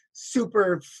that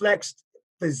super flexed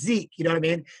physique, you know what I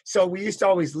mean? So we used to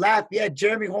always laugh. Yeah,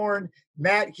 Jeremy Horn,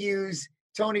 Matt Hughes,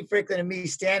 Tony Franklin, and me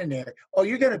standing there. Oh,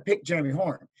 you're going to pick Jeremy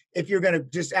Horn. If you're going to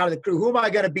just out of the crew, who am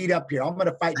I going to beat up here? I'm going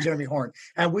to fight Jeremy Horn.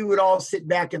 And we would all sit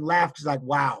back and laugh because like,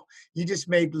 wow, you just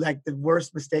made like the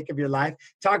worst mistake of your life.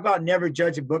 Talk about never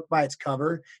judge a book by its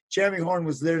cover. Jeremy Horn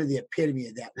was literally the epitome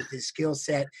of that with his skill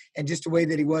set and just the way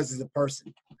that he was as a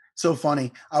person. So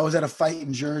funny. I was at a fight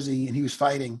in Jersey and he was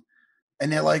fighting.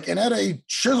 And they're like, and at a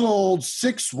chiseled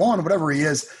 6'1", whatever he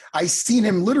is, I seen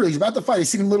him literally, he's about to fight. I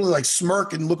seen him literally like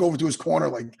smirk and look over to his corner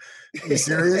like, are you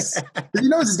serious? You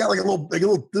know, he's got like a little, he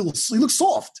looks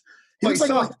soft. He looks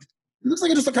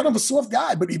like just a kind of a soft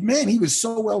guy, but man, he was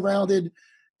so well-rounded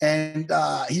and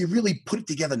he really put it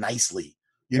together nicely.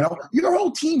 You know, your whole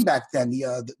team back then,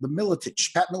 the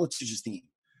Miletich, Pat Miletich's team,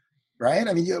 right?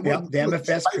 I mean, the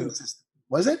MFS crew.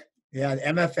 Was it? Yeah, the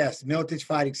MFS, Miletich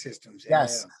Fighting Systems.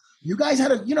 Yes. Yeah. You guys had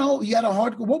you had a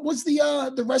hardcore. What was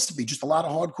the recipe? Just a lot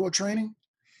of hardcore training?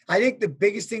 I think the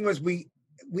biggest thing was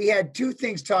we had two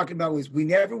things talking about was we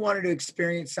never wanted to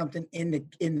experience something in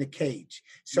the cage.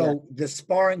 So the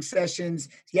sparring sessions,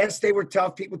 yes, they were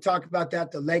tough. People talk about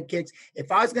that, the leg kicks. If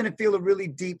I was going to feel a really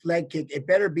deep leg kick, it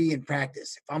better be in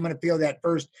practice. If I'm going to feel that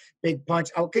first big punch,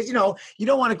 because you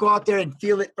don't want to go out there and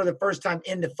feel it for the first time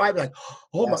in the fight. Like,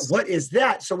 oh my, what is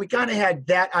that? So we kind of had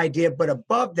that idea, but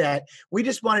above that, we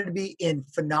just wanted to be in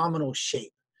phenomenal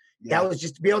shape. Yeah. That was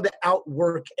just to be able to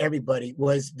outwork everybody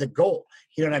was the goal.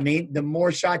 You know what I mean? The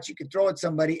more shots you could throw at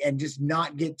somebody and just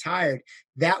not get tired.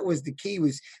 That was the key.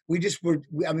 We were just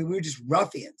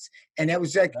ruffians. And that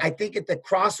was like, I think at the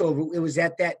crossover, it was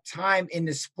at that time in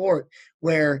the sport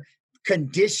where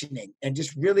conditioning and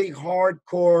just really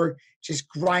hardcore, just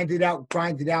grind it out.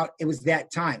 It was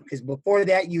that time. Because before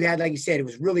that, you had, like you said, it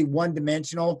was really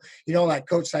one-dimensional. You know, like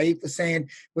Coach Saif was saying,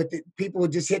 people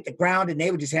would just hit the ground and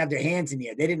they would just have their hands in the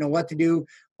air. They didn't know what to do,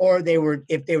 or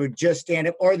if they were just stand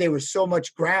up, or they were so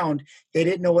much ground, they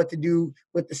didn't know what to do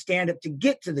with the stand-up to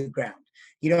get to the ground.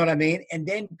 You know what I mean? And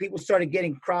then people started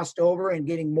getting crossed over and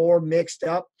getting more mixed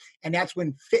up. And that's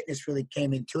when fitness really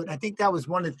came into it. And I think that was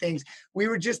one of the things. We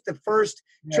were just the first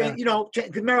train,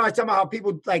 because remember I was talking about how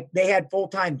people, like, they had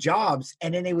full-time jobs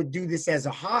and then they would do this as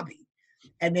a hobby.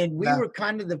 And then we were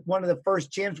kind of one of the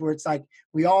first gyms where it's like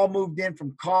we all moved in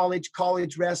from college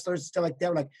wrestlers, stuff like that.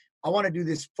 We're like, I want to do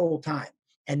this full-time.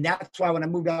 And that's why when I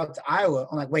moved out to Iowa,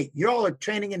 I'm like, wait, you all are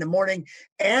training in the morning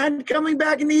and coming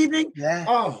back in the evening? Yeah.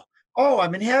 Oh,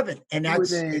 I'm in heaven. And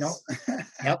that's,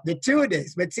 the 2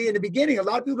 days. But see, in the beginning, a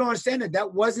lot of people don't understand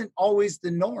that wasn't always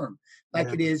the norm like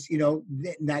it is,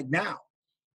 like now.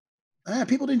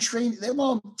 People didn't train.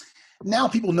 Now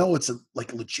people know it's a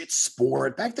legit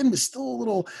sport. Back then it was still a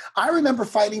little, I remember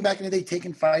fighting back in the day,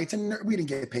 taking fights, and we didn't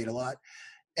get paid a lot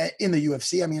in the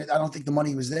UFC. I mean, I don't think the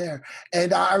money was there.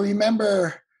 And I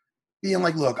remember being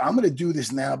like, look, I'm going to do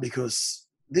this now because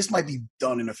this might be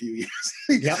done in a few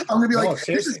years. I'm going to be like,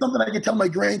 this is something I can tell my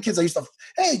grandkids.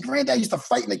 Hey, granddad used to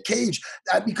fight in a cage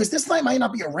because this might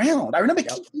not be around. I remember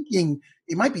thinking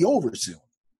it might be over soon.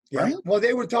 Yeah. Right? Well,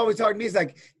 they were always talking to me. It's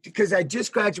like, because I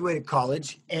just graduated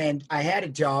college and I had a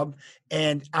job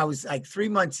and I was like 3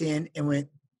 months in and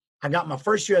I got my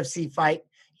first UFC fight,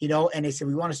 and they said,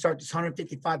 we want to start this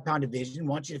 155-pound division. We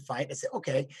want you to fight. I said,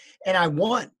 okay. And I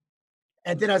won.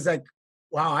 And then I was like,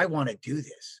 wow, I want to do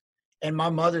this. And my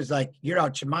mother's like, you're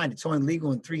out your mind. It's only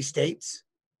legal in 3 states.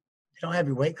 You don't have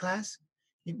your weight class?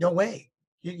 No way.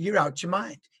 You're out your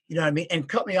mind. You know what I mean? And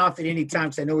cut me off at any time,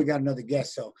 because I know we got another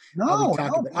guest. So No,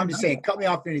 I'm just saying, cut me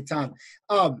off at any time.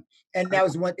 And that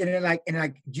was one. And then like,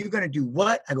 you're gonna do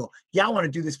what? I go, yeah, I want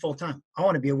to do this full time. I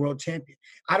want to be a world champion.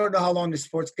 I don't know how long the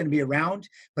sport's gonna be around,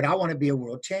 but I want to be a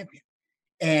world champion.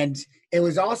 And it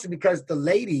was also because the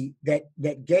lady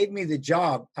that gave me the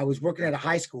job, I was working at a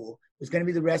high school, was going to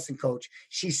be the wrestling coach.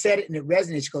 She said it and it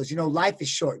resonated. She goes, life is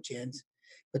short, Jens,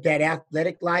 but that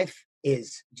athletic life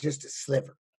is just a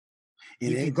sliver.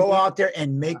 You can go out there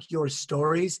and make your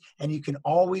stories, and you can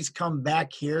always come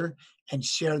back here and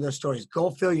share those stories.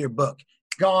 Go fill your book.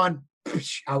 Gone.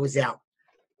 I was out.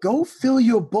 Go fill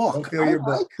your book. Go fill your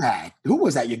book. Like that. Who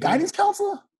was that? Your guidance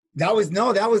counselor? That was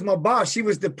my boss. She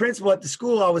was the principal at the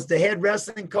school. I was the head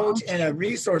wrestling coach and a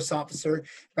resource officer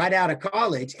right out of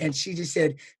college. And she just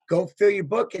said, go fill your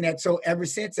book. And so ever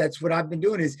since, that's what I've been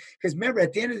doing is, because remember,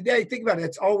 at the end of the day, think about it,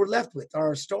 that's all we're left with are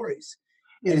our stories.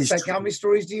 And it's like, true. How many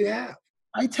stories do you have?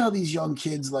 I tell these young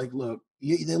kids, like, look,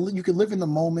 you can live in the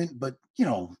moment, but,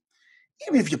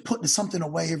 even if you're putting something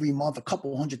away every month, a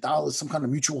couple $100, some kind of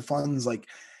mutual funds, like,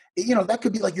 that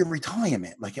could be like your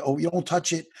retirement. Like, oh, you don't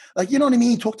touch it. Like, you know what I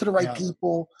mean? Talk to the right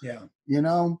people. Yeah.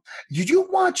 Did you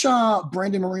watch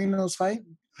Brandon Moreno's fight?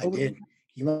 I did.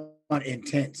 He went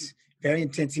intense. Very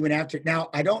intense. He went after it. Now,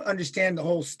 I don't understand the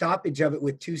whole stoppage of it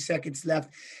with 2 seconds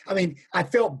left. I mean, I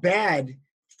felt bad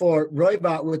for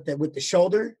Royval with the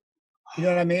shoulder. You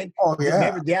know what I mean? Oh, yeah.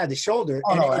 Remember, the shoulder.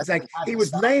 Oh, and no, it's like he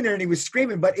was laying there and he was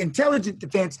screaming. But intelligent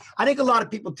defense, I think a lot of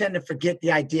people tend to forget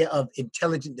the idea of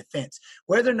intelligent defense.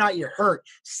 Whether or not you're hurt,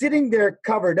 sitting there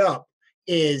covered up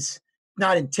is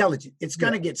not intelligent. It's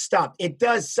going to get stopped. It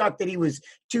does suck that he was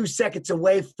 2 seconds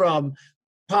away from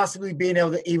possibly being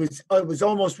able to, it was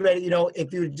almost ready,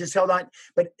 if you just held on.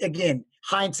 But again,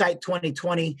 hindsight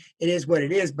 2020, it is what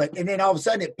it is. And then all of a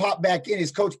sudden it popped back in.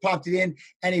 His coach popped it in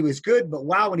and he was good. But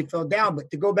wow, when he fell down. But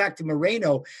to go back to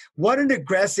Moreno, what an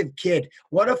aggressive kid.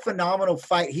 What a phenomenal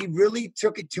fight. He really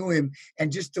took it to him. And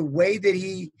just the way that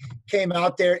he came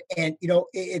out there and,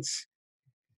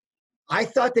 I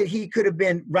thought that he could have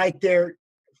been right there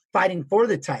fighting for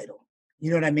the title. You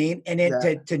know what I mean? And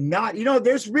then to not,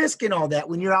 there's risk in all that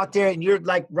when you're out there and you're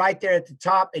like right there at the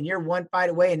top and you're one fight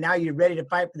away and now you're ready to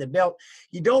fight for the belt.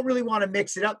 You don't really want to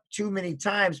mix it up too many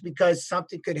times because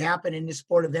something could happen in the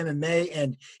sport of MMA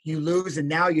and you lose and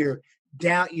now you're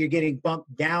down, you're getting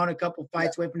bumped down a couple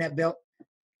fights away from that belt.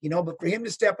 But for him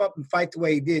to step up and fight the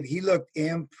way he did, he looked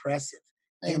impressive.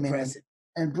 Impressive.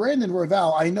 And Brandon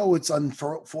Royval, I know it's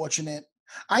unfortunate.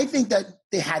 I think that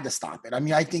they had to stop it. I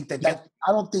mean, I think that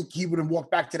I don't think he would have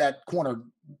walked back to that corner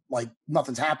like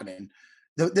nothing's happening.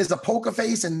 There's a poker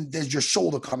face and there's your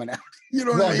shoulder coming out. You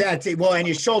know what I mean? That's it. Well, and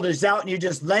your shoulder's out and you're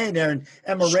just laying there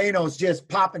and Moreno's just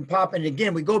popping. And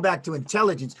again, we go back to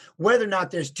intelligence. Whether or not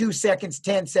there's 2 seconds,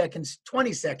 10 seconds,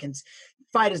 20 seconds,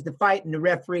 fight is the fight and the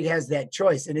referee has that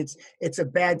choice. And it's a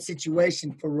bad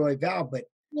situation for Royval, but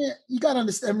yeah, you got to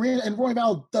understand, and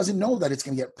Royval doesn't know that it's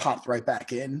going to get popped right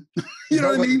back in. You know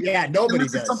what I mean? Yeah, nobody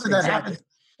does. Something that happens,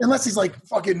 unless he's like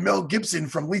fucking Mel Gibson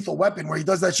from Lethal Weapon, where he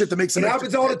does that shit to make some. It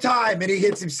happens all the time, and he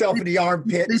hits himself in the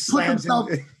armpit.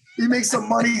 He makes some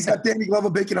money. He's got Danny Glover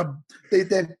making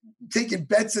they're taking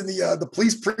bets in the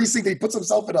police precinct. He puts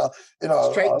himself in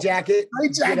a straight jacket.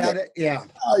 Yeah.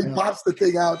 He pops the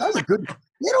thing out. That was a good.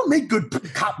 They don't make good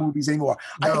cop movies anymore.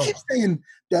 No. I keep saying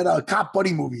that cop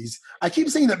buddy movies. I keep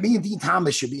saying that me and Dean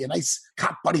Thomas should be a nice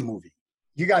cop buddy movie.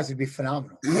 You guys would be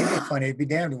phenomenal. It'd be funny. It'd be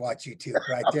damn to watch you two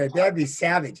right there. That'd be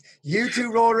savage. You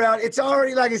two roll around. It's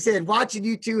already, like I said, watching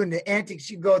you two and the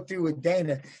antics you go through with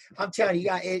Dana. I'm telling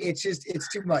you, it's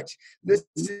too much. Listen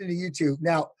to you two.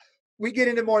 Now, we get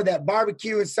into more of that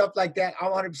barbecue and stuff like that.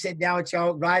 I'm 100% down with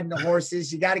y'all riding the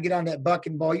horses. You got to get on that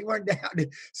bucking ball. You weren't down.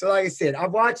 So like I said, I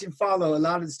watch and follow a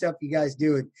lot of the stuff you guys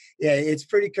do. And yeah, it's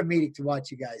pretty comedic to watch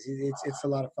you guys. It's a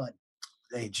lot of fun.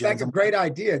 Hey, It's like a great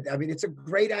idea. I mean, it's a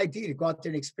great idea to go out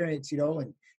there and experience,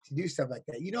 and to do stuff like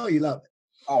that. You love it.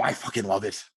 Oh, I fucking love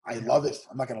it. I love it.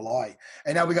 I'm not going to lie.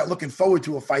 And now we got looking forward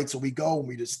to a fight. So we go and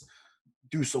we just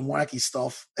do some wacky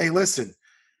stuff. Hey, listen,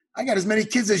 I got as many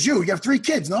kids as you. You have 3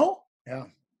 kids, no? Yeah.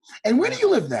 And where do you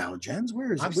live now, Jens?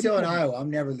 I'm still in Iowa. I'm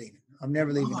never leaving.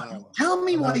 Iowa. Tell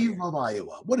me why you love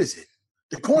Iowa. What is it?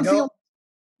 The cornfield?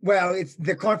 Well, it's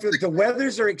the cornfield. The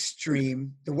weathers are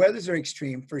extreme.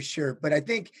 For sure. But I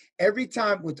think every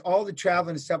time with all the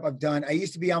traveling and stuff I've done,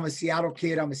 I'm a Seattle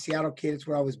kid. It's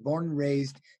where I was born and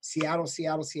raised. Seattle.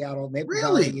 Maple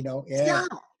Valley, Yeah.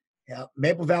 Seattle. Yeah.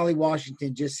 Maple Valley,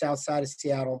 Washington, just south side of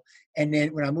Seattle. And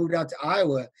then when I moved out to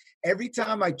Iowa, every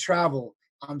time I travel,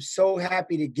 I'm so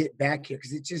happy to get back here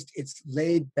because it's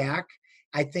laid back.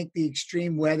 I think the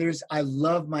extreme weathers, I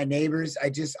love my neighbors.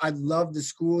 I love the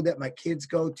school that my kids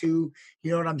go to.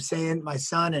 You know what I'm saying? My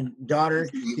son and daughter.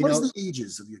 What is the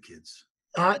ages of your kids?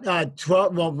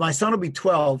 12. Well, my son will be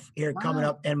 12 here coming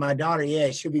up, and my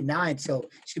daughter, she'll be 9, so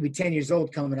she'll be 10 years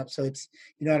old coming up. So it's,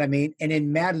 you know what I mean. And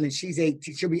then Madeline, she's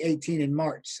 18. She'll be 18 in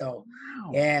March. So,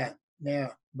 yeah.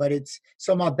 But it's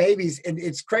so my babies, and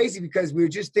it's crazy because we were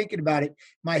just thinking about it.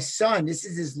 My son, this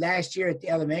is his last year at the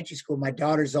elementary school. My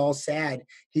daughter's all sad.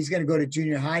 He's going to go to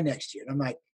junior high next year. And I'm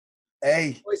like,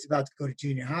 hey, he's about to go to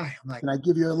junior high. I'm like, can I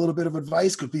give you a little bit of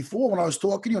advice? Because before, when I was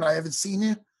talking to you and I haven't seen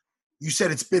you, you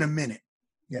said it's been a minute.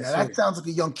 Yes, now, that sounds like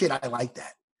a young kid. I like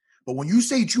that. But when you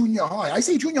say junior high, I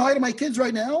say junior high to my kids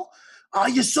right now. Oh,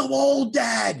 you're so old,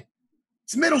 Dad.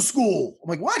 It's middle school. I'm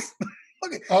like, what?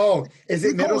 Okay. Oh, is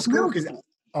it middle school?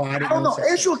 I don't know.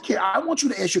 Ask your kid. I want you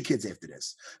to ask your kids after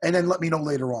this, and then let me know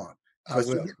later on. Because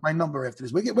you get my number after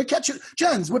this. We're catching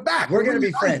Jens. We're back. We're going to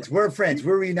be friends. We're friends.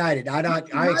 We're reunited.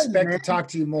 I expect to talk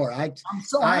to you more. I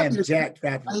am jacked.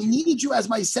 I need you as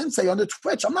my sensei on the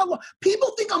Twitch. I'm not.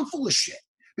 People think I'm full of shit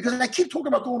because I keep talking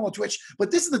about going on Twitch.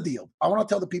 But this is the deal. I want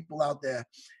to tell the people out there,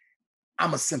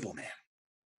 I'm a simple man.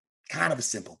 Kind of a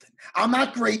simpleton. I'm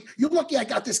not great. You're lucky I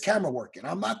got this camera working.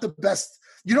 I'm not the best.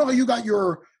 You know how you got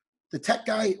the tech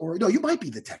guy, or no, you might be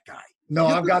the tech guy. No,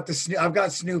 I've got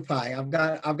Snoop Pie. I've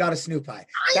got a Snoop Pie.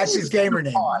 That's his gamer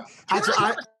name. I'm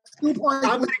going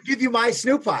to give you my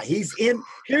Snoop Pie. He's in.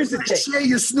 Here's the thing. Share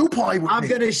your Snoop Pie with me. I'm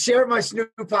going to share my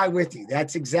Snoop Pie with you.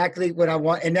 That's exactly what I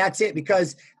want, and that's it.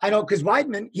 Because I know, because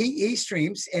Weidman, he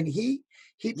streams and he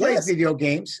plays video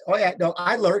games. Oh yeah, no,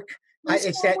 I lurk.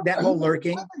 It's that whole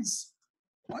lurking.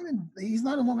 Weidman, he's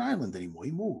not in Long Island anymore.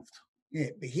 He moved. Yeah,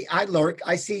 I lurk.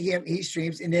 I see him. He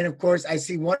streams, and then of course I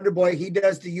see Wonder Boy. He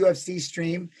does the UFC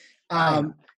stream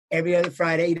every other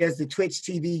Friday. He does the Twitch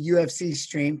TV UFC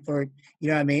stream for, you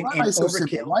know what I mean. Why, and so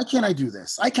Overkill. Why can't I do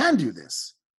this? I can do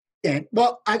this. And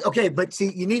okay, but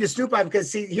see, you need a Snoop Pie because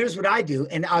see, here's what I do,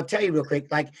 and I'll tell you real quick.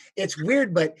 Like, it's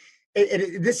weird, but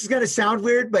this is gonna sound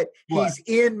weird, but he's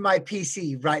in my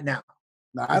PC right now.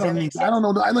 No, I don't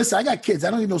know. Listen, I got kids.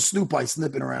 I don't even know Snoop Pie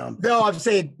snipping around. No, I'm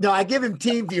saying, no, I give him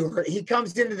TeamViewer. He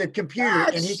comes into the computer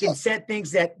and he can set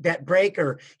things that break,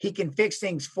 or he can fix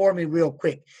things for me real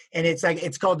quick. And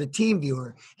it's called the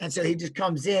TeamViewer. And so he just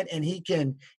comes in and he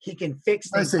can fix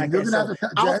things. Listen, like that. So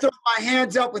I'll throw my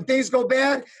hands up when things go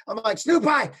bad. I'm like, Snoop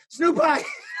Pie.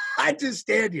 I just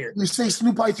stand here. You say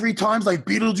Snoop Pie 3 times like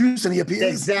Beetlejuice and he appears.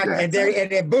 Exactly. And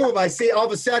then boom, I see all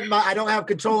of a sudden I don't have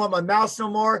control on my mouse no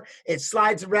more. It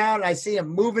slides around. I see him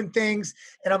moving things.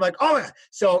 And I'm like, oh, yeah.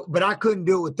 So, but I couldn't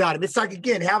do it without him. It's like,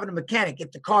 again, having a mechanic.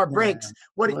 If the car breaks,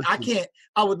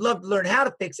 I would love to learn how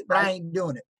to fix it, but I ain't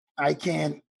doing it. I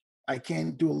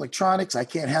can't do electronics. I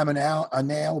can't have a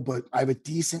nail, but I have a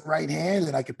decent right hand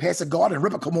and I can pass a guard and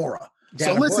rip a Kimura.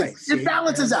 So listen, it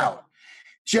balances out.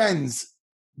 Jens,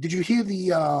 did you hear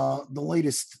the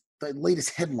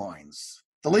latest headlines,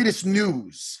 the latest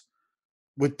news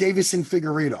with Deiveson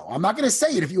Figueiredo? I'm not going to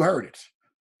say it if you heard it.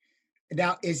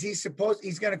 Now, he's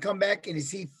going to come back, and is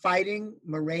he fighting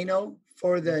Moreno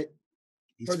for the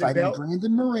fighting belt?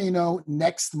 Brandon Moreno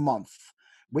next month.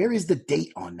 Where is the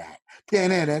date on that?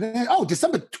 Oh,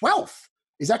 December 12th.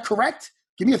 Is that correct?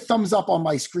 Give me a thumbs up on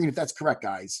my screen if that's correct,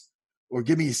 guys, or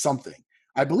give me something.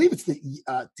 I believe it's the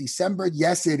December.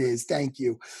 Yes, it is. Thank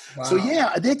you. Wow. So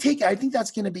yeah, I think that's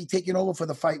going to be taking over for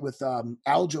the fight with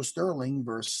Aljo Sterling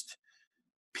versus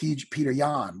Peter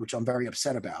Yan, which I'm very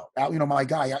upset about. You know, my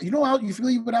guy. You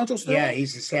familiar with Aljo Sterling? Yeah,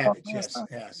 he's a savage.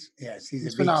 Yes.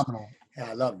 He's phenomenal.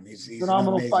 Yeah, I love him. He's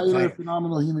phenomenal fighter,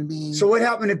 phenomenal human being. So what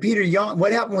happened to Peter Yan?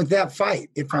 What happened with that fight,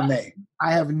 if I may?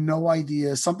 I have no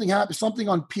idea. Something happened. Something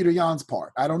on Peter Yan's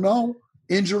part. I don't know.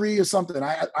 Injury or something.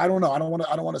 I don't know. I don't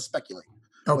want to speculate.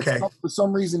 Okay. For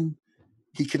some reason,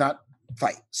 he cannot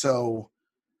fight. So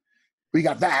we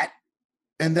got that.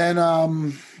 And then,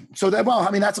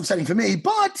 that's upsetting for me.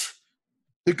 But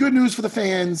the good news for the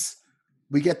fans,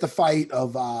 we get the fight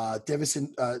of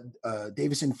Deiveson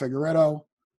Figueiredo,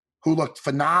 who looked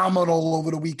phenomenal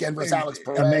over the weekend versus Alex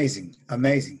Perez.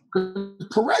 Amazing.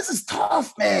 Perez is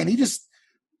tough, man. He just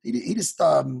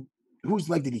whose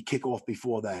leg did he kick off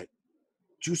before that?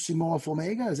 Jusimor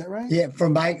Formiga, is that right? Yeah,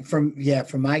 Formiga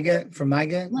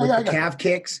with the calf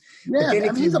kicks. Yeah, but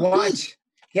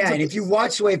then if you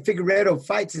watch the way Figueiredo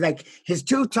fights, it's like his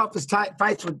 2 toughest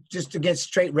fights were just against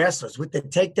straight wrestlers with the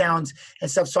takedowns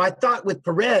and stuff. So I thought with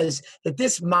Perez that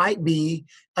this might be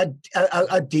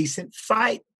a decent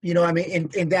fight. You know what I mean?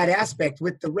 In that aspect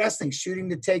with the wrestling, shooting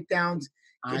the takedowns.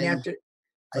 I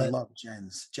love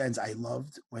Jens. I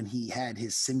loved when he had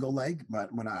his single leg,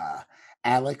 but when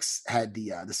Alex had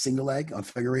the single leg on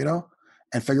Figueiredo,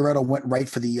 and Figueiredo went right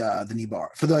for the knee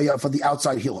bar for the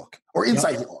outside heel hook or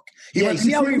inside heel hook. You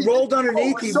see how he rolled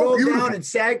underneath? He rolled beautiful. Down and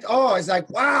sagged. Oh, I was like,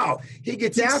 wow, he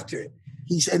gets after it.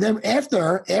 And then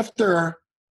after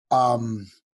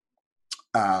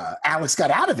Alex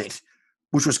got out of it,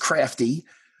 which was crafty,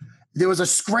 there was a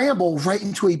scramble right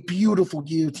into a beautiful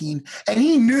guillotine, and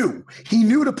he knew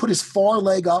to put his far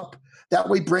leg up. That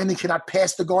way Brandon cannot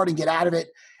pass the guard and get out of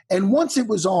it. And once it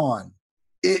was on,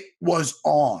 it was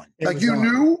on.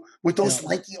 Knew with those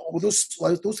lanky, with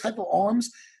those type of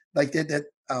arms, like that.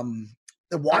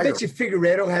 The wire. I bet you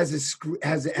Figueiredo has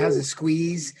a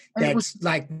squeeze that's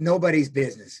like nobody's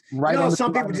business. Right.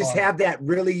 Some people just have that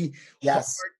really hard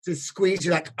to squeeze.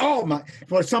 You're like, oh my.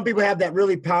 Well, some people have that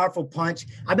really powerful punch.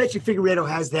 I bet you Figueiredo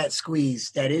has that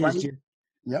squeeze. That is. Right.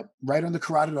 Yep. Right on the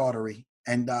carotid artery.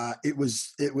 And he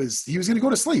was going to go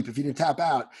to sleep if he didn't tap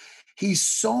out. He's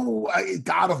so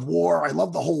God of War. I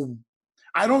love the whole.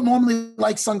 I don't normally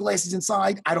like sunglasses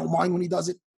inside. I don't mind when he does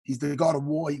it. He's the God of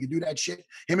War. He can do that shit.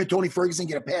 Him and Tony Ferguson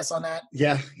get a pass on that.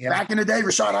 Yeah. Back in the day,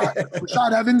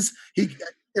 Rashad Evans. If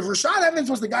Rashad Evans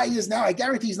was the guy he is now, I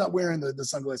guarantee he's not wearing the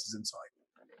sunglasses inside.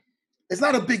 It's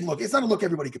not a big look. It's not a look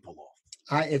everybody could pull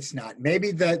off. It's not.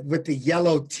 Maybe with the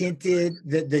yellow tinted,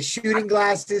 the shooting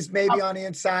glasses maybe on the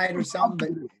inside or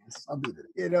something.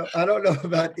 I don't know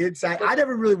about inside. I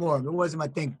never really wore them. It wasn't my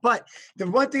thing. But the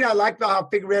one thing I like about how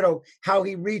Figueiredo, how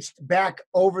he reached back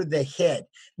over the head.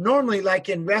 Normally, like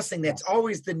in wrestling, that's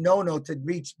always the no-no to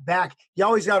reach back. You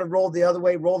always got to roll the other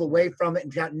way, roll away from it,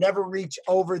 and never reach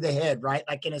over the head, right?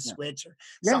 Like in a switch or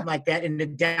something like that. In the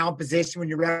down position when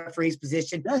your referee's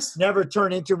position. Yes. Never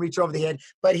turn into reach over the head.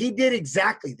 But he did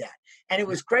exactly that. And it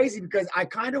was crazy because I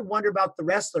kind of wonder about the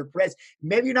wrestler, Perez.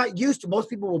 Maybe you're not used to. Most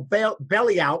people will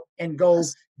belly out and go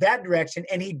that direction,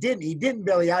 and he didn't. He didn't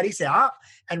belly out. He said,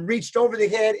 and reached over the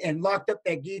head and locked up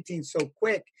that guillotine so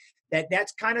quick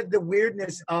that's kind of the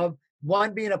weirdness of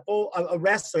one being a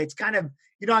wrestler. It's kind of,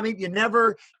 you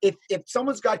never, if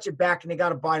someone's got your back and they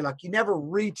got a body lock, you never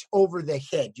reach over the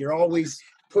head. You're always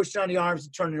pushing on the arms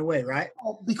and turning away, right?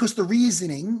 Well, because the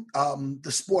reasoning,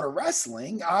 the sport of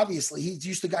wrestling, obviously he's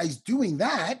used to guys doing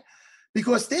that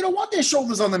because they don't want their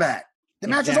shoulders on the mat. The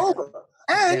match is over.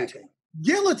 And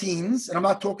guillotines, and I'm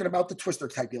not talking about the twister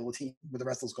type guillotine where the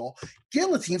wrestlers go,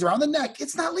 guillotines around the neck,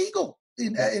 it's not legal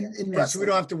in wrestling. So we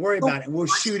don't have to worry about it. We'll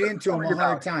shoot into them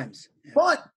 100 times.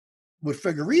 But with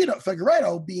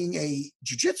Figueiredo being a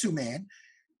jiu-jitsu man,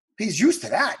 he's used to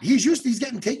that. He's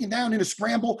getting taken down in a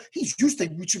scramble. He's used to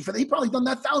reaching for that. He probably done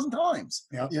that 1,000 times.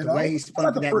 Yeah, the way he spun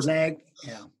up that leg.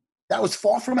 Yeah. That was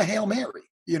far from a Hail Mary.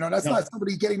 That's not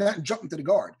somebody getting that and jumping to the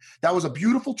guard. That was a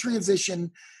beautiful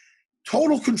transition,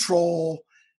 total control.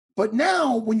 But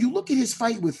now when you look at his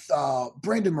fight with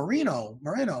Brandon Moreno,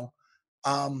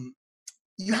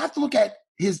 you have to look at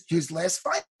his last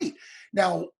fight.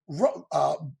 Now,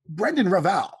 Brendan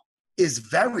Raval is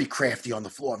very crafty on the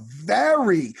floor.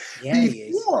 Very.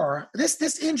 Before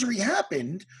this injury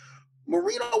happened,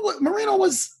 Moreno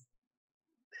was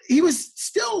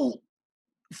still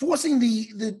forcing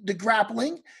the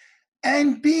grappling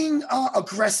and being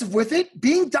aggressive with it,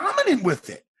 being dominant with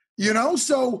it.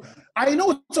 So I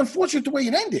know it's unfortunate the way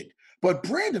it ended, but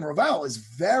Brandon Raval is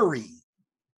very,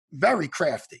 very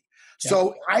crafty. Yeah.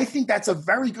 So I think that's a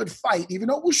very good fight, even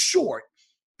though it was short.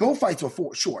 Both fights were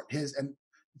short. His and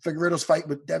Figueiredo's fight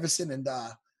with Davison and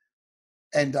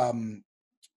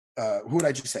who did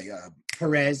I just say?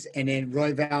 Perez, and then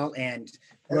Royval and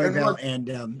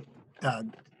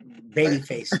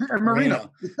Babyface. And Moreno.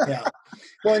 Yeah.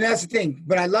 Well, and that's the thing.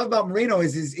 What I love about Moreno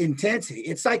is his intensity.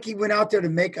 It's like he went out there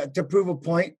to prove a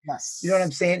point. Yes. You know what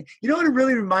I'm saying? You know what it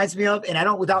really reminds me of? And I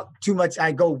don't, without too much,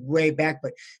 I go way back,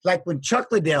 but like when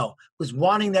Chuck Liddell was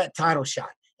wanting that title shot.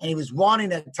 And he was wanting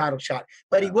that title shot,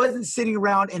 but he wasn't sitting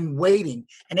around and waiting.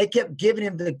 And they kept giving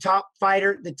him the top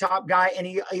fighter, the top guy. And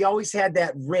he always had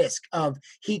that risk of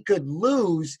he could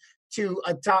lose to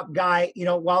a top guy,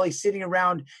 while he's sitting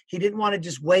around. He didn't want to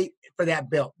just wait for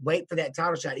that belt, wait for that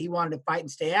title shot. He wanted to fight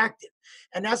and stay active.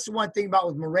 And that's the one thing about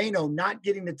with Moreno, not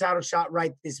getting the title shot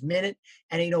right this minute.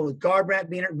 And, with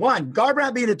Garbrandt being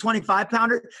Garbrandt being a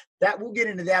 25-pounder, that we'll get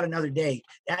into that another day.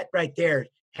 That right there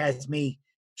has me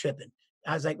tripping.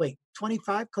 I was like, wait,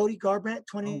 25, Cody Garbrandt,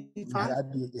 25?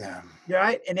 Yeah. You're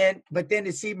right. But then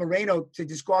to see Moreno to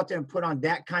just go out there and put on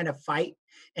that kind of fight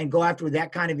and go after with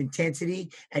that kind of intensity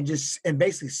and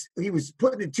basically he was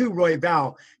putting it to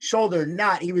Royval, shoulder or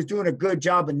not. He was doing a good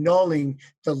job of nulling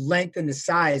the length and the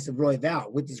size of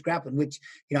Royval with his grappling, which,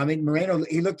 Moreno,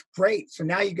 he looked great. So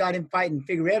now you got him fighting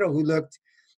Figueiredo, who looked,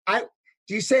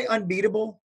 do you say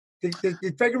unbeatable? Did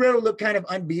Figueiredo look kind of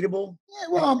unbeatable? Yeah,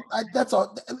 well, that's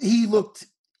all. He looked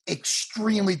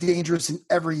extremely dangerous in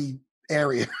every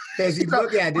area. Does he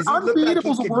look like he could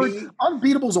be?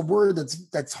 Unbeatable is a word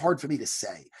that's hard for me to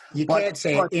say. You can't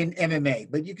say it in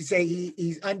MMA, but you can say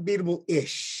he's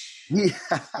unbeatable-ish. Yeah.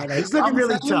 He's looking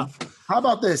really tough. How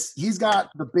about this? He's got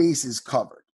the bases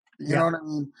covered. You know what I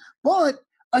mean? But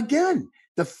again,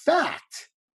 the fact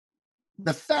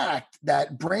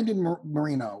that Brandon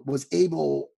Moreno was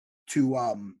able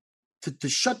to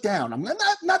shut down. I'm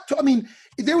not. I mean,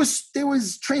 there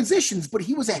was transitions, but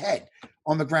he was ahead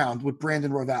on the ground with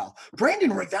Brandon Royval. Brandon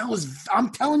Royval is,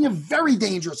 I'm telling you, very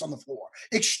dangerous on the floor.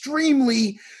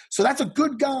 Extremely. So that's a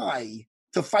good guy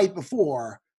to fight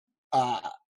before fighting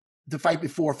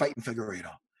Figueiredo.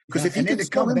 Because if he can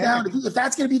slow him down, if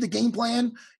that's going to be the game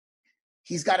plan,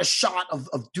 he's got a shot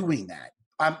of doing that.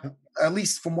 At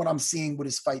least from what I'm seeing with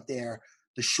his fight there,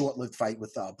 the short-lived fight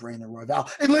with Brandon Royval.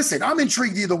 And listen, I'm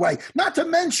intrigued either way. Not to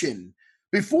mention,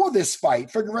 before this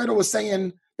fight, Figueiredo was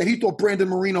saying that he thought Brandon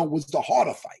Moreno was the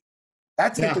harder fight.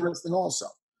 That's interesting also.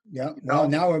 Yeah. Well,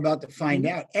 now we're about to find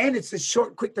out. And it's a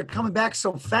short, quick. They're coming back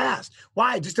so fast.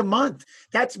 Why? Just a month.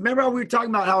 Remember how we were talking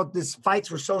about how these fights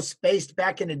were so spaced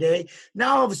back in the day?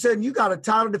 Now, all of a sudden, you got a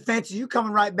title defense, and you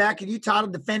coming right back, and you title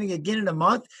defending again in a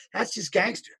month? That's just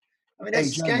gangster. I mean,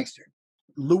 that's just gangster.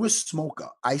 Louis Smolka.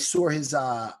 I saw his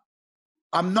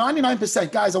I'm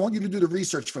 99%. Guys, I want you to do the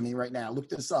research for me right now. Look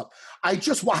this up. I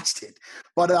just watched it.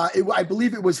 But I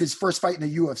believe it was his first fight in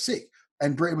the UFC.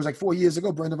 And it was like 4 years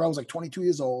ago. Brandon Royval was like 22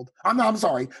 years old. I'm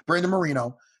sorry. Brandon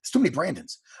Moreno. It's too many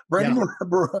Brandons. Brandon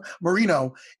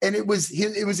Moreno. And it was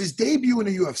his debut in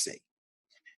the UFC.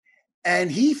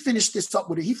 And he finished this fight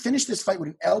with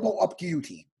an elbow up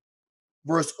guillotine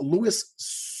versus Louis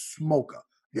Smolka.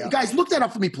 Yeah. Guys, look that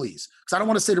up for me, please, because I don't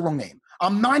want to say the wrong name.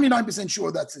 I'm 99%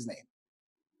 sure that's his name.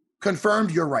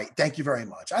 Confirmed, you're right. Thank you very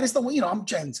much. I just don't, I'm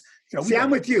Jens. I'm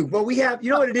with you. Well, we have,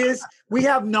 what it is? We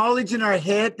have knowledge in our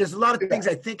head. There's a lot of things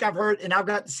I think I've heard, and I've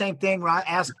got the same thing where I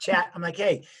ask chat. I'm like,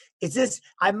 hey, is this,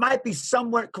 I might be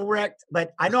somewhat correct,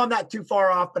 but I know I'm not too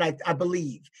far off, but I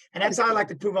believe. And that's how I like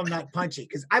to prove I'm not punchy,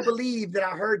 because I believe that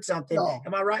I heard something. No.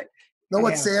 Am I right? No,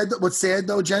 what's sad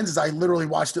though, Jens, is I literally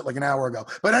watched it like an hour ago.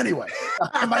 But anyway,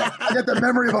 I get the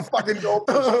memory of a fucking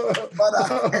goldfish.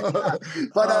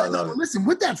 But listen,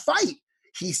 with that fight,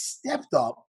 he stepped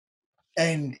up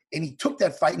and he took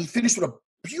that fight and he finished with a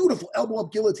beautiful elbow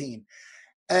up guillotine.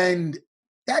 And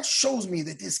that shows me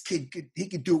that this kid could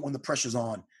do it when the pressure's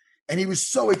on. And he was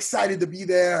so excited to be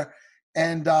there.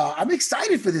 And I'm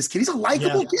excited for this kid. He's a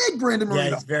likable kid, Brandon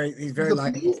Moreno. Yeah, he's very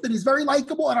likable. He's very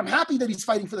likable, and I'm happy that he's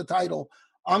fighting for the title.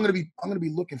 I'm gonna be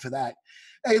looking for that.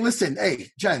 Hey, listen,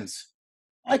 Jens,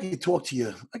 I could talk to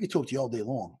you. I could talk to you all day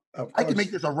long. I could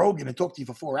make this a Rogan and talk to you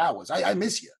for 4 hours. I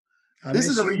miss you. This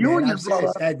is a reunion,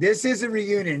 brother. This is a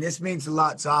reunion. This means a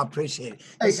lot, so I appreciate it.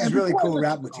 This is really cool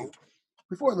rap with you.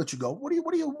 Before I let you go, what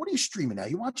are you streaming now?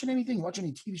 You watching anything? You watching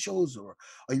any TV shows, or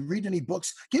are you reading any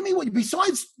books? Give me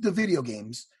besides the video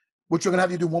games, which we're gonna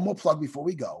have you do one more plug before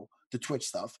we go, the Twitch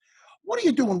stuff. What are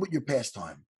you doing with your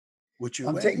pastime?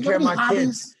 I'm taking care of my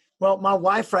kids. Well, my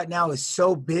wife right now is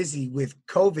so busy with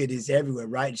COVID is everywhere,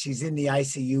 right? She's in the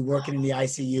ICU, working in the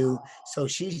ICU. So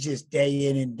she's just day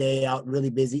in and day out,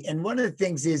 really busy. And one of the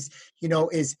things is,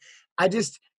 I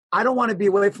don't want to be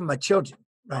away from my children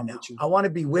right now. I want to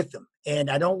be with them.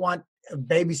 And I don't want a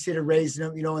babysitter raising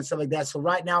them, and stuff like that. So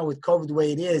right now with COVID the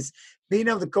way it is, being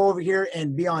able to go over here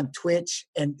and be on Twitch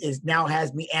and now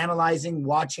has me analyzing,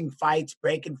 watching fights,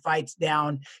 breaking fights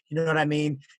down, you know what I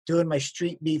mean? Doing my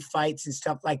street beef fights and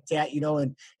stuff like that,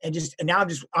 and now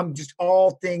I'm just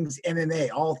all things MMA,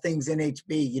 all things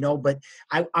NHB, but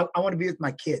I want to be with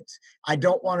my kids. I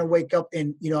don't want to wake up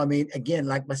and, again,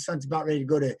 like my son's about ready to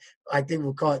go to, I think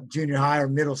we'll call it junior high or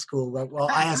middle school.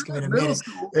 Well, I ask him in a minute.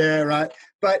 Yeah, right.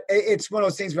 But it's one of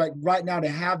those things right now to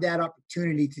have that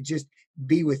opportunity to just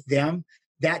be with them.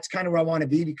 That's kind of where I want to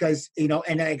be because, and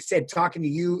like I said, talking to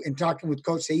you and talking with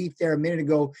Coach Saif there a minute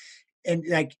ago, and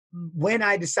like when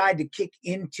I decide to kick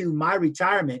into my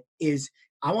retirement is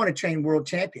I want to train world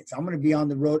champions. I'm going to be on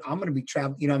the road. I'm going to be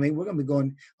traveling. We're going to be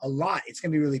going a lot. It's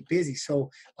going to be really busy.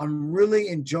 So I'm really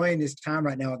enjoying this time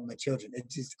right now with my children.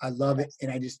 It's just, I love it.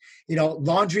 And I just,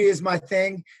 laundry is my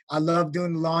thing. I love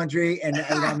doing the laundry and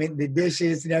the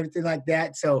dishes and everything like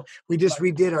that. So we just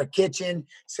redid our kitchen.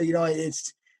 So,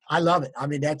 I love it.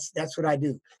 That's what I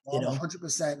do. I'm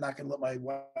 100% not going to let my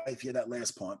wife hear that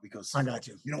last part because I got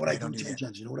you. You know what I do,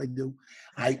 Jens? You know what I do?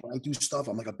 I do stuff.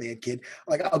 I'm like a bad kid.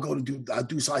 Like I'll go to I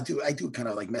do kind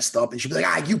of like messed up, and she'll be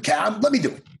like, you can let me do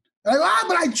it. And I go,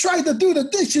 but I tried to do the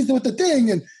dishes with the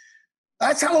thing, and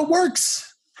that's how it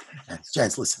works.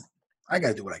 Jens, listen, I got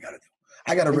to do what I got to do.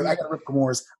 I gotta rip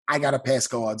Kimura's. I gotta pass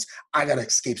guards. I gotta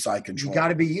escape side control. You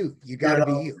gotta be you. You gotta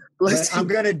be you. I'm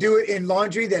gonna do it in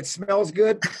laundry that smells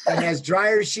good, that has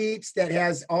dryer sheets, that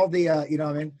has all the you know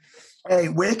what I mean? Hey,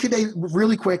 where can they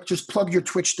really quick just plug your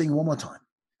Twitch thing one more time?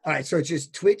 All right, so it's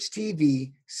just Twitch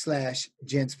TV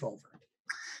 /Jens Pulver.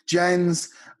 Jens,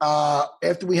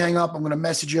 after we hang up, I'm gonna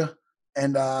message you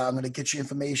and I'm gonna get you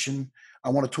information. I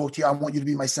want to talk to you. I want you to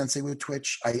be my sensei with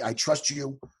Twitch. I trust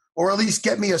you. Or at least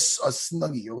get me a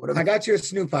Snuggie or whatever. I got you a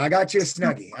Snoop Pie. I got you a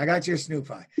Snuggie. I got you a Snoop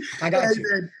Pie. I got you.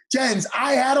 Man. Jens,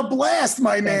 I had a blast,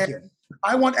 my man. You.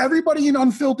 I want everybody in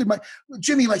Unfiltered.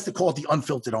 Jimmy likes to call it the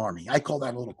Unfiltered Army. I call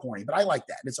that a little corny, but I like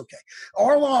that. It's okay.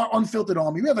 Our Unfiltered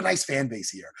Army, we have a nice fan base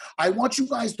here. I want you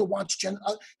guys to watch Jens.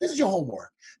 This is your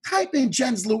homework. Type in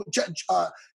Jens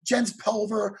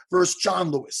Pulver versus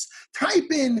John Lewis.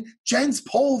 Type in Jens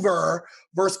Pulver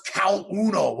versus Cal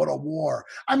Uno. What a war.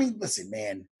 I mean, listen,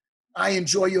 man. I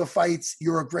enjoy your fights.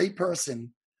 You're a great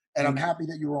person. And I'm happy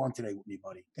that you were on today with me,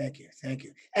 buddy. Thank you. Thank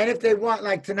you. And if they want,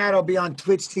 like tonight, I'll be on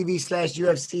Twitch TV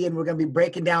 /UFC, and we're going to be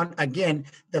breaking down again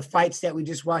the fights that we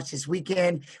just watched this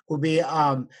weekend. Will be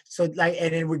and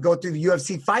then we go through the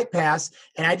UFC Fight Pass,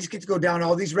 and I just get to go down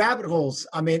all these rabbit holes.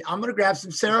 I mean, I'm going to grab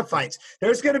some Sarah fights.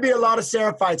 There's going to be a lot of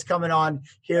Sarah fights coming on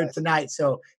here tonight.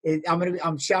 So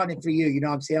I'm shouting it for you. You know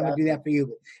what I'm saying? I'm going to do that for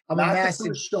you. But I'm not a massive the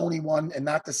first Stoney one and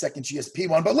not the second GSP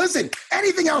one. But listen,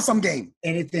 anything else, I'm game.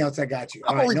 Anything else, I got you.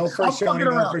 All right, no first Stoney,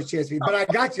 no first GSP. But I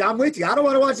got you. I'm with you. I don't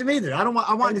want to watch them either. I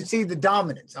want to see the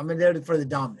dominance. I'm in there for the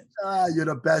dominance. You're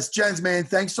the best. Jens, man,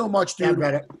 thanks so much, dude. Yeah,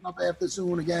 brother. Up after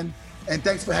soon again. And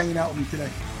thanks for hanging out with me today.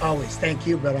 Always. Thank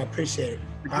you, brother. I appreciate it.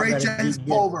 The great Jens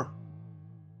Pulver.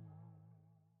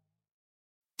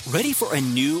 Ready for a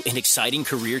new and exciting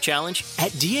career challenge?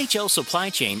 At DHL Supply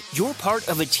Chain, you're part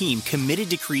of a team committed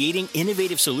to creating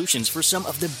innovative solutions for some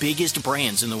of the biggest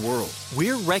brands in the world.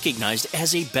 We're recognized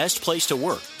as a best place to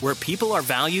work, where people are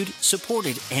valued,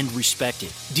 supported, and respected.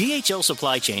 DHL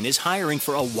Supply Chain is hiring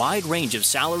for a wide range of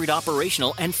salaried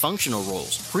operational and functional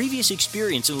roles. Previous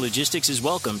experience in logistics is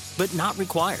welcome, but not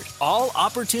required. All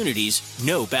opportunities,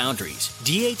 no boundaries.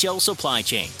 DHL Supply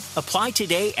Chain. Apply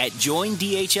today at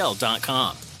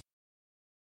joindhl.com.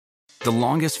 The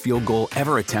longest field goal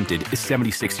ever attempted is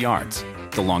 76 yards.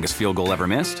 The longest field goal ever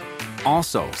missed?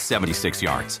 Also 76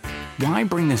 yards. Why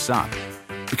bring this up?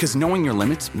 Because knowing your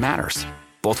limits matters,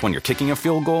 both when you're kicking a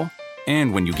field goal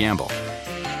and when you gamble.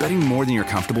 Betting more than you're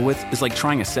comfortable with is like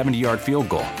trying a 70-yard field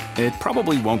goal. It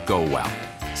probably won't go well.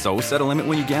 So set a limit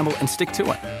when you gamble and stick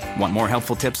to it. Want more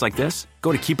helpful tips like this?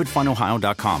 Go to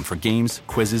keepitfunohio.com for games,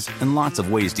 quizzes, and lots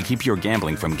of ways to keep your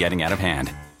gambling from getting out of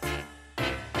hand.